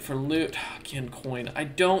do we get for loot? Again, coin. I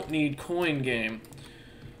don't need coin, game.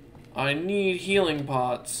 I need healing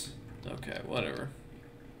pots. Okay, whatever.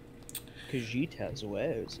 Khajiit has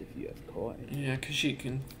wares if you have coin. Yeah, Khajiit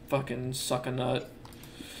can fucking suck a nut.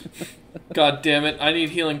 God damn it, I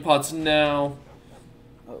need healing pots now.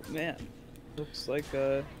 Oh man. Looks like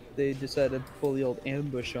they decided to pull the old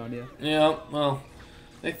ambush on you. Yeah, well,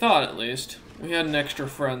 they thought at least. We had an extra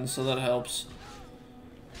friend, so that helps.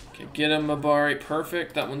 Okay, get him, Mabari.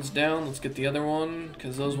 Perfect. That one's down. Let's get the other one,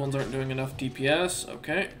 because those ones aren't doing enough DPS.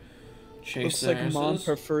 Okay. Chase Looks like Mom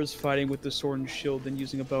prefers fighting with the sword and shield than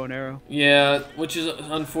using a bow and arrow. Yeah, which is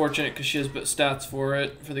unfortunate, because she has stats for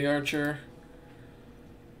it, for the archer.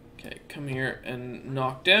 Okay, come here and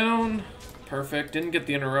knock down. Perfect. Didn't get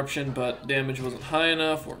the interruption, but damage wasn't high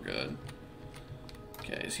enough. We're good.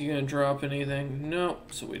 Okay, is he gonna drop anything?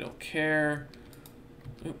 Nope, so we don't care.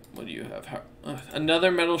 Oop, what do you have?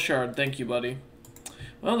 Another metal shard. Thank you, buddy.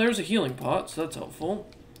 Well, there's a healing pot, so that's helpful.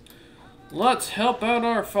 Let's help out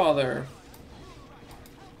our father.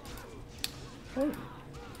 Oh.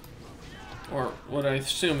 Or what I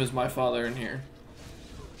assume is my father in here.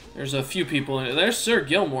 There's a few people in it. There's Sir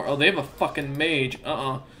Gilmore. Oh, they have a fucking mage.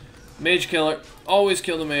 Mage killer. Always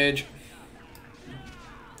kill the mage.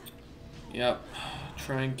 Yep.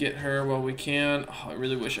 Try and get her while we can. Oh, I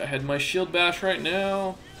really wish I had my shield bash right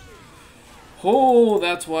now. Oh,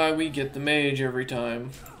 that's why we get the mage every time.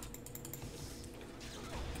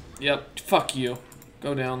 Yep. Fuck you.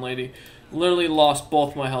 Go down, lady. Literally lost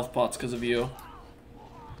both my health pots because of you.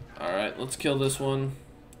 Alright, let's kill this one.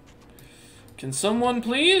 Can someone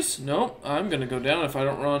please? Nope. I'm gonna go down if I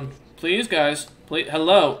don't run. Please, guys. Please.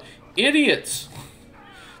 Hello. Idiots.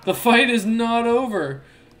 The fight is not over.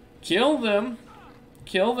 Kill them.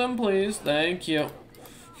 Kill them, please. Thank you.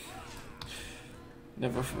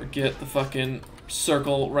 Never forget the fucking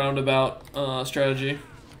circle roundabout strategy.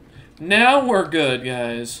 Now we're good,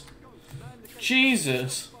 guys.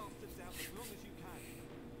 Jesus.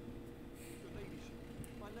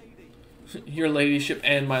 Your ladyship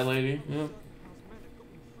and my lady. Yep.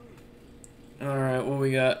 Alright, what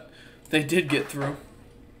we got? They did get through.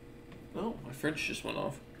 Oh, my fridge just went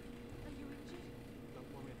off.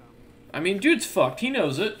 I mean, dude's fucked. He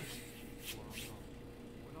knows it.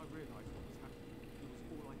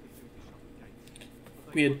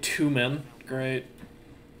 We had 2 men. Great.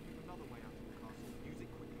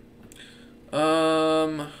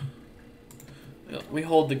 We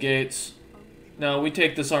hold the gates. No, we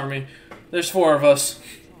take this army. There's 4 of us.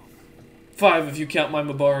 5 if you count my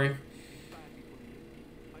Mabari.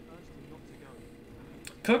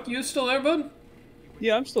 Cook, you still there, bud?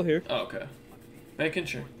 Yeah, I'm still here. Oh, okay. Making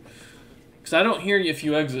sure. Because I don't hear you if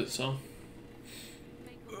you exit, so.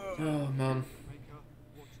 Oh, man.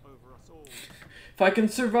 If I can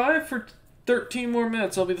survive for 13 more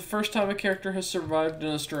minutes, that'll be the first time a character has survived in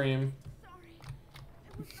a stream.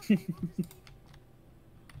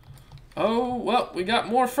 Oh, well, we got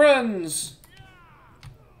more friends.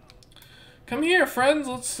 Come here, friends.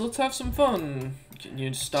 Let's have some fun. Can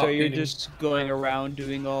you stop? So you're just going around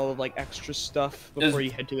doing all of like extra stuff before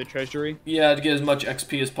you head to the treasury? Yeah, to get as much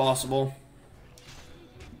XP as possible.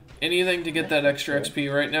 Anything to get that extra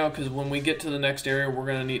XP right now, because when we get to the next area, we're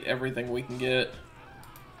gonna need everything we can get.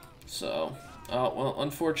 So, well,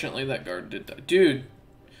 unfortunately, that guard did die. Dude,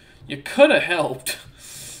 you could have helped.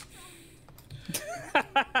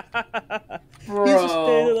 Bro. He's just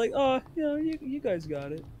there like, oh, you guys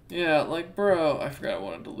got it. Yeah, like, bro, I forgot I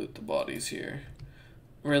wanted to loot the bodies here.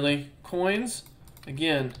 Really? Coins?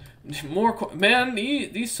 Again, more man,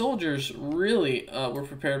 these soldiers really were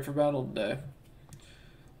prepared for battle today.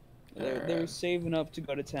 They're saving up to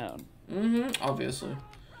go to town. Mm-hmm, obviously.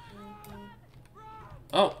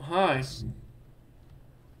 Oh, hi.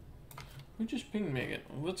 Who just pinged me again?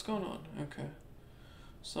 What's going on? Okay.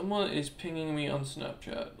 Someone is pinging me on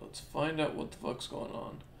Snapchat. Let's find out what the fuck's going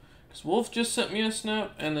on. Because Wolf just sent me a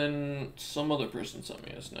snap, and then some other person sent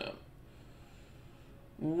me a snap.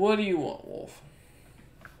 What do you want, Wolf?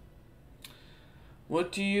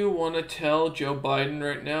 What do you want to tell Joe Biden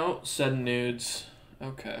right now? Send nudes.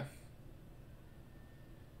 Okay.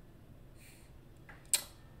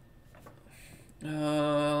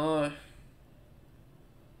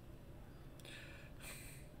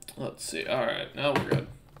 Let's see. Alright, now we're good.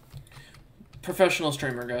 Professional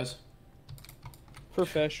streamer, guys.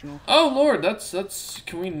 Professional. Oh lord, that's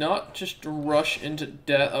can we not just rush into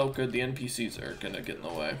death? Oh good, the NPCs are gonna get in the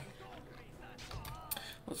way.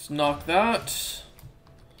 Let's knock that.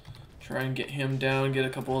 Try and get him down, get a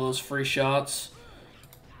couple of those free shots.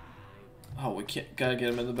 Oh, we can't. Gotta get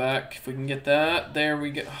him in the back. If we can get that, there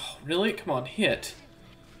we go. Oh, really? Come on, hit.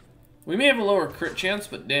 We may have a lower crit chance,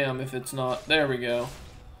 but damn if it's not. There we go.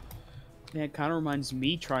 Yeah, it kind of reminds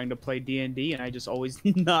me trying to play D&D, and I just always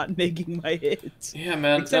not making my hits. Yeah,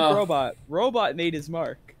 man. Except Robot. Robot made his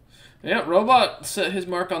mark. Yeah, Robot set his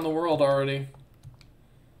mark on the world already.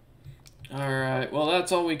 Alright, well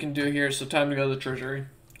that's all we can do here, so time to go to the treasury.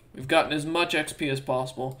 We've gotten as much XP as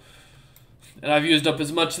possible. And I've used up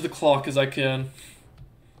as much of the clock as I can.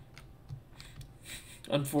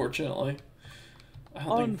 Unfortunately.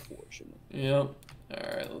 Unfortunately. Yep.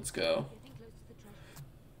 Alright, let's go.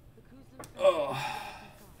 Oh.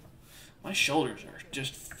 My shoulders are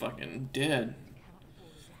just fucking dead.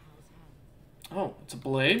 Oh, it's a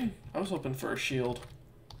blade? I was hoping for a shield.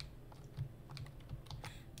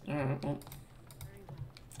 Alright, well.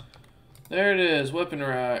 There it is, weapon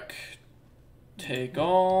rack. Take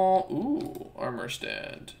all. Ooh, armor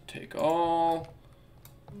stand. Take all.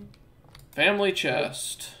 Family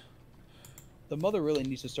chest. The mother really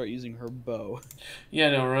needs to start using her bow. Yeah,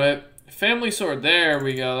 I know, right? Family sword. There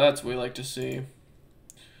we go. That's what we like to see.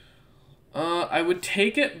 I would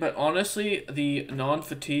take it, but honestly, the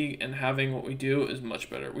non-fatigue and having what we do is much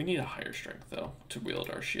better. We need a higher strength, though, to wield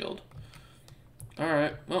our shield.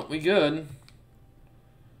 Alright, well, we good.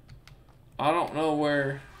 I don't know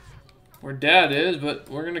where Dad is, but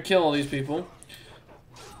we're gonna kill all these people.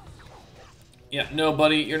 Yeah, no,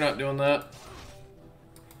 buddy, you're not doing that.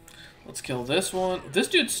 Let's kill this one. This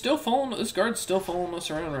dude's still following, this guard's still following us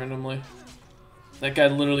around randomly. That guy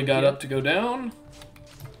literally got up to go down.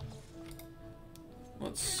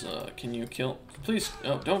 Let's, can you kill, please,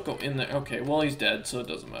 oh, don't go in there. Okay, well, he's dead, so it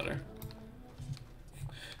doesn't matter.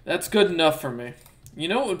 That's good enough for me. You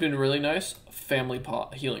know what would have been really nice? Family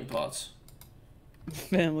pot, healing pots.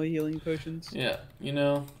 Family healing potions? Yeah, you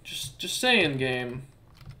know, just saying, game.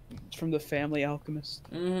 It's from the Family Alchemist.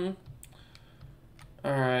 Mm-hmm.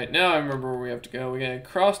 Alright, now I remember where we have to go. We gotta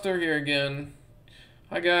cross through here again.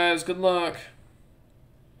 Hi guys, good luck.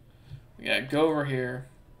 We gotta go over here.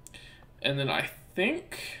 And then I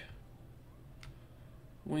think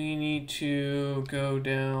we need to go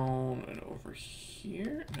down and over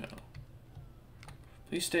here. No.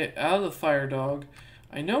 Please stay out of the fire dog.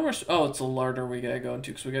 I know we're... Oh, it's a larder we gotta go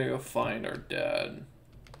into because we gotta go find our dad.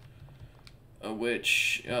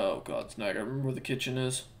 Which... Oh, God, it's not... I gotta remember where the kitchen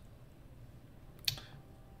is.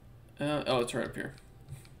 Oh, it's right up here.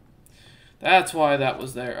 That's why that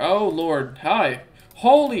was there. Oh, Lord. Hi.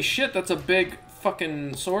 Holy shit, that's a big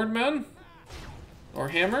fucking sword, man. Or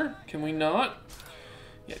hammer. Can we not?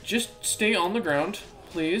 Yeah, just stay on the ground,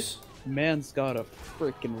 please. Man's got a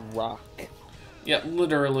freaking rock. Yeah,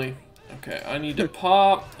 literally. Okay, I need to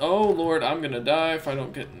pop. Oh, Lord, I'm gonna die if I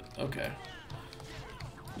don't get... Okay.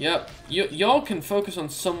 Yep. Y'all can focus on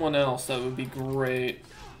someone else. That would be great.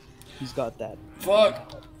 He's got that.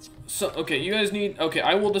 Fuck. So, okay, you guys need... Okay,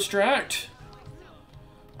 I will distract.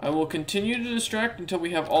 I will continue to distract until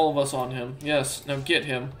we have all of us on him. Yes, now get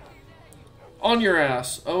him. On your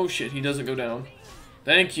ass. Oh, shit, he doesn't go down.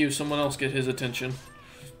 Thank you. Someone else get his attention.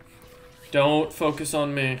 Don't focus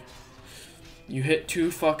on me. You hit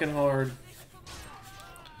too fucking hard.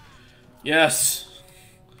 Yes.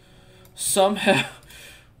 Somehow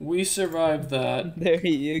we survived that. There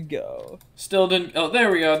you go. Still didn't... Oh, there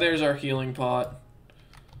we go. There's our healing pot.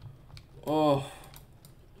 Oh.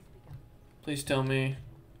 Please tell me.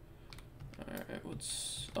 Alright,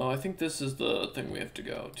 what's... Oh, I think this is the thing we have to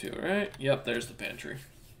go to, right? Yep, there's the pantry.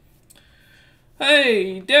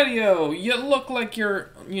 Hey, Daddy-O! You look like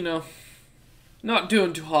you're, you know, not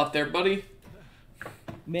doing too hot there, buddy.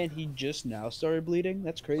 Man, he just now started bleeding?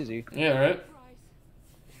 That's crazy. Yeah, right?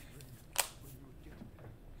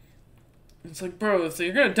 It's like, bro, if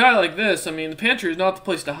you're gonna die like this, I mean, the pantry is not the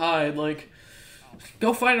place to hide. Like,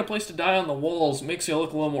 go find a place to die on the walls. It makes you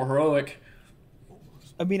look a little more heroic.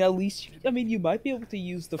 I mean, at least, you might be able to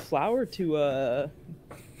use the flour to,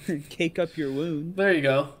 cake up your wound. There you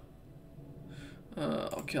go.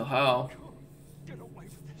 I'll kill Hal.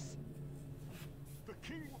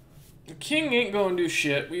 The king ain't gonna do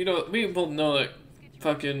shit. We both know that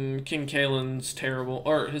fucking King Kaelin's terrible,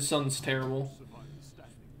 or his son's terrible.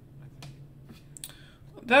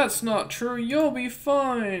 That's not true. You'll be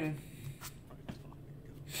fine.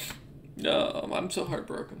 No, I'm so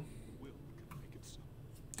heartbroken.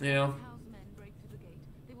 Yeah.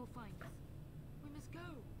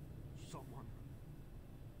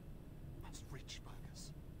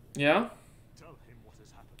 Yeah?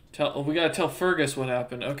 We gotta tell Fergus what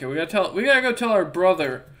happened. Okay, we gotta go tell our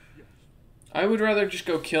brother. I would rather just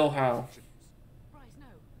go kill Hal.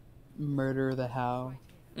 Murder the How.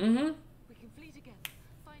 Mm-hmm.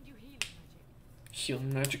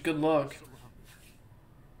 Healing magic, good luck.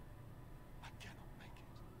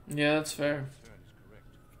 Yeah, that's fair.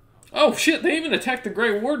 Oh shit, they even attacked the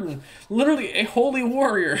Grey Warden. Literally a holy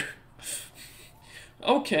warrior.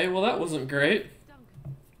 Okay, well that wasn't great.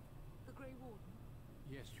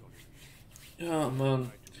 Oh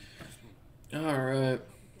man. Alright.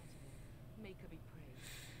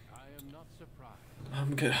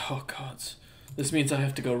 I'm good. Oh gods. This means I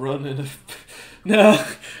have to go run in a... No!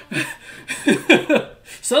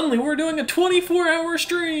 Suddenly we're doing a 24-hour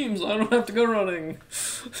stream, so I don't have to go running.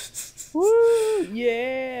 Woo!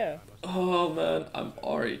 Yeah! Oh man, I'm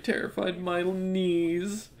already terrified of my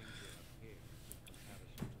knees.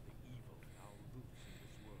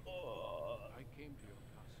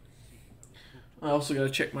 I also gotta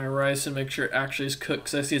check my rice and make sure it actually is cooked,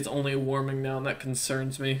 because I see it's only warming now, and that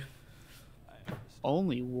concerns me.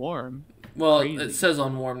 Only warm? Well, Crazy. it says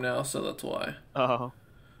on warm now, so that's why. Oh.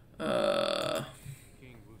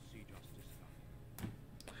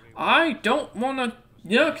 I don't wanna...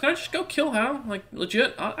 Yeah, can I just go kill Hal? Like,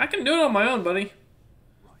 legit? I can do it on my own, buddy.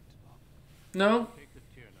 No?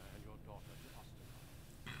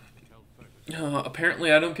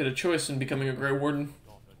 Apparently I don't get a choice in becoming a Grey Warden.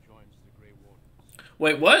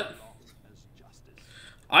 Wait, what?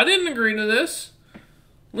 I didn't agree to this.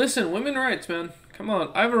 Listen, women's rights, man. Come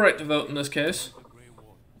on, I have a right to vote in this case.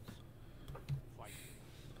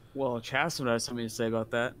 Well, Chaston has something to say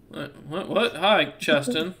about that. What? Hi,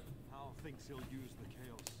 Cheston.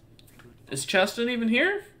 Is Cheston even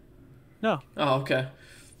here? No. Oh, okay.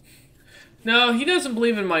 No, he doesn't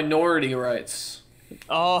believe in minority rights.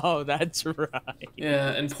 Oh, that's right. Yeah,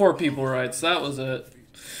 and poor people rights. That was it.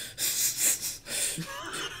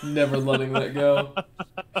 Never letting that go.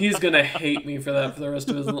 He's gonna hate me for that for the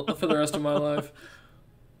rest of my life.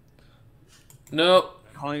 Nope.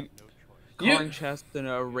 Calling Chaston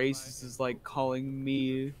a racist is like calling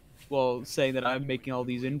me, well, saying that I'm making all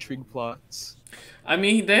these intrigue plots. I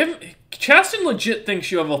mean, Chaston legit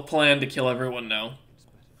thinks you have a plan to kill everyone now.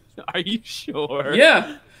 Are you sure?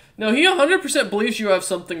 Yeah. No, he 100% believes you have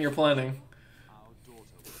something you're planning.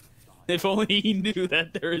 If only he knew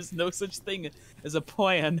that there is no such thing as a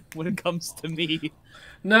plan when it comes to me.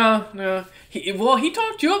 No. He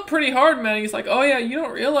talked you up pretty hard, man. He's like, oh yeah, you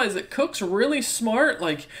don't realize that Cook's really smart.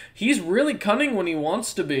 Like, he's really cunning when he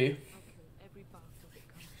wants to be.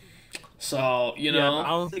 So, you know. Yeah, I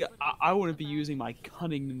don't think I wouldn't be using my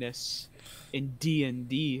cunningness in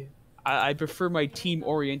D&D. I prefer my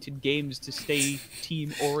team-oriented games to stay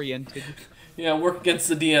team-oriented. Yeah, work against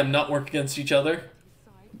the DM, not work against each other.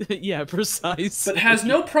 Yeah, precise. But has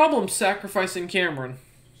no problem sacrificing Cameron.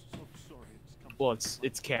 Well,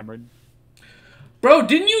 it's Cameron. Bro,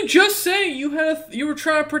 didn't you just say you were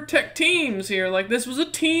trying to protect teams here? Like, this was a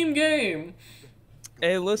team game.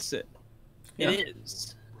 Hey, listen. Yeah. It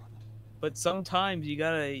is. But sometimes you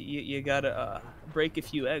gotta break a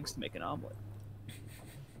few eggs to make an omelet.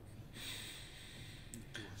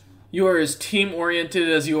 You are as team-oriented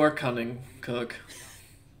as you are cunning, Cook.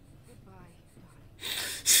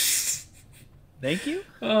 Thank you?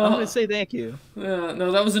 I'm gonna say thank you.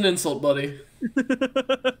 No, that was an insult, buddy.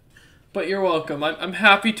 But you're welcome. I'm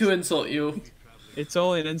happy to insult you. It's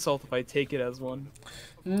only an insult if I take it as one.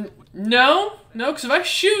 No, because if I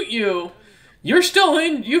shoot you, you've still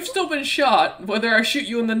been shot, whether I shoot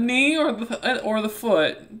you in the knee or the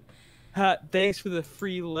foot. Ha, thanks for the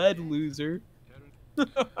free lead, loser.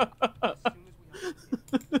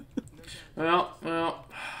 Well,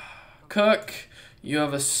 Cook, you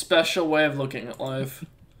have a special way of looking at life.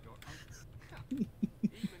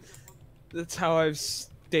 That's how I've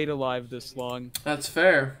stayed alive this long. That's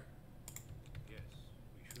fair.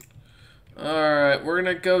 Alright, we're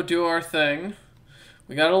gonna go do our thing.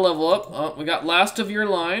 We gotta level up. Oh, we got last of your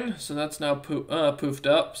line, so that's now poofed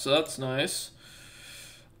up, so that's nice.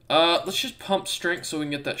 Let's just pump strength so we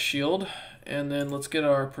can get that shield. And then let's get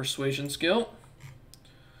our persuasion skill.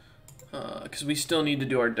 Because we still need to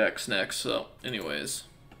do our dex next, so anyways.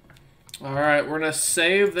 Alright, we're gonna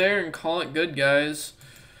save there and call it good, guys.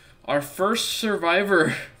 Our first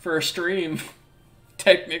survivor for a stream,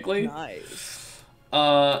 technically. Nice.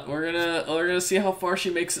 We're gonna see how far she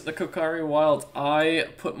makes it in the Kokari Wilds. I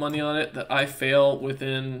put money on it that I fail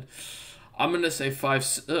within, I'm gonna say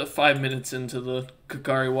 5 minutes into the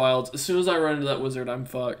Kokari Wilds. As soon as I run into that wizard, I'm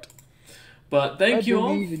fucked. But thank you all.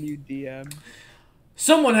 I believe in you, DM.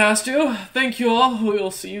 Someone has to. Thank you all. We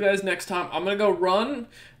will see you guys next time. I'm gonna go run,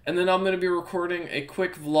 and then I'm gonna be recording a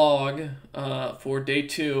quick vlog for day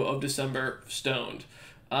 2 of December Stoned.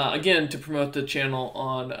 Again, to promote the channel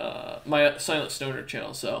on my Silent Stoner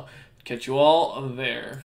channel. So Catch you all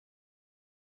there.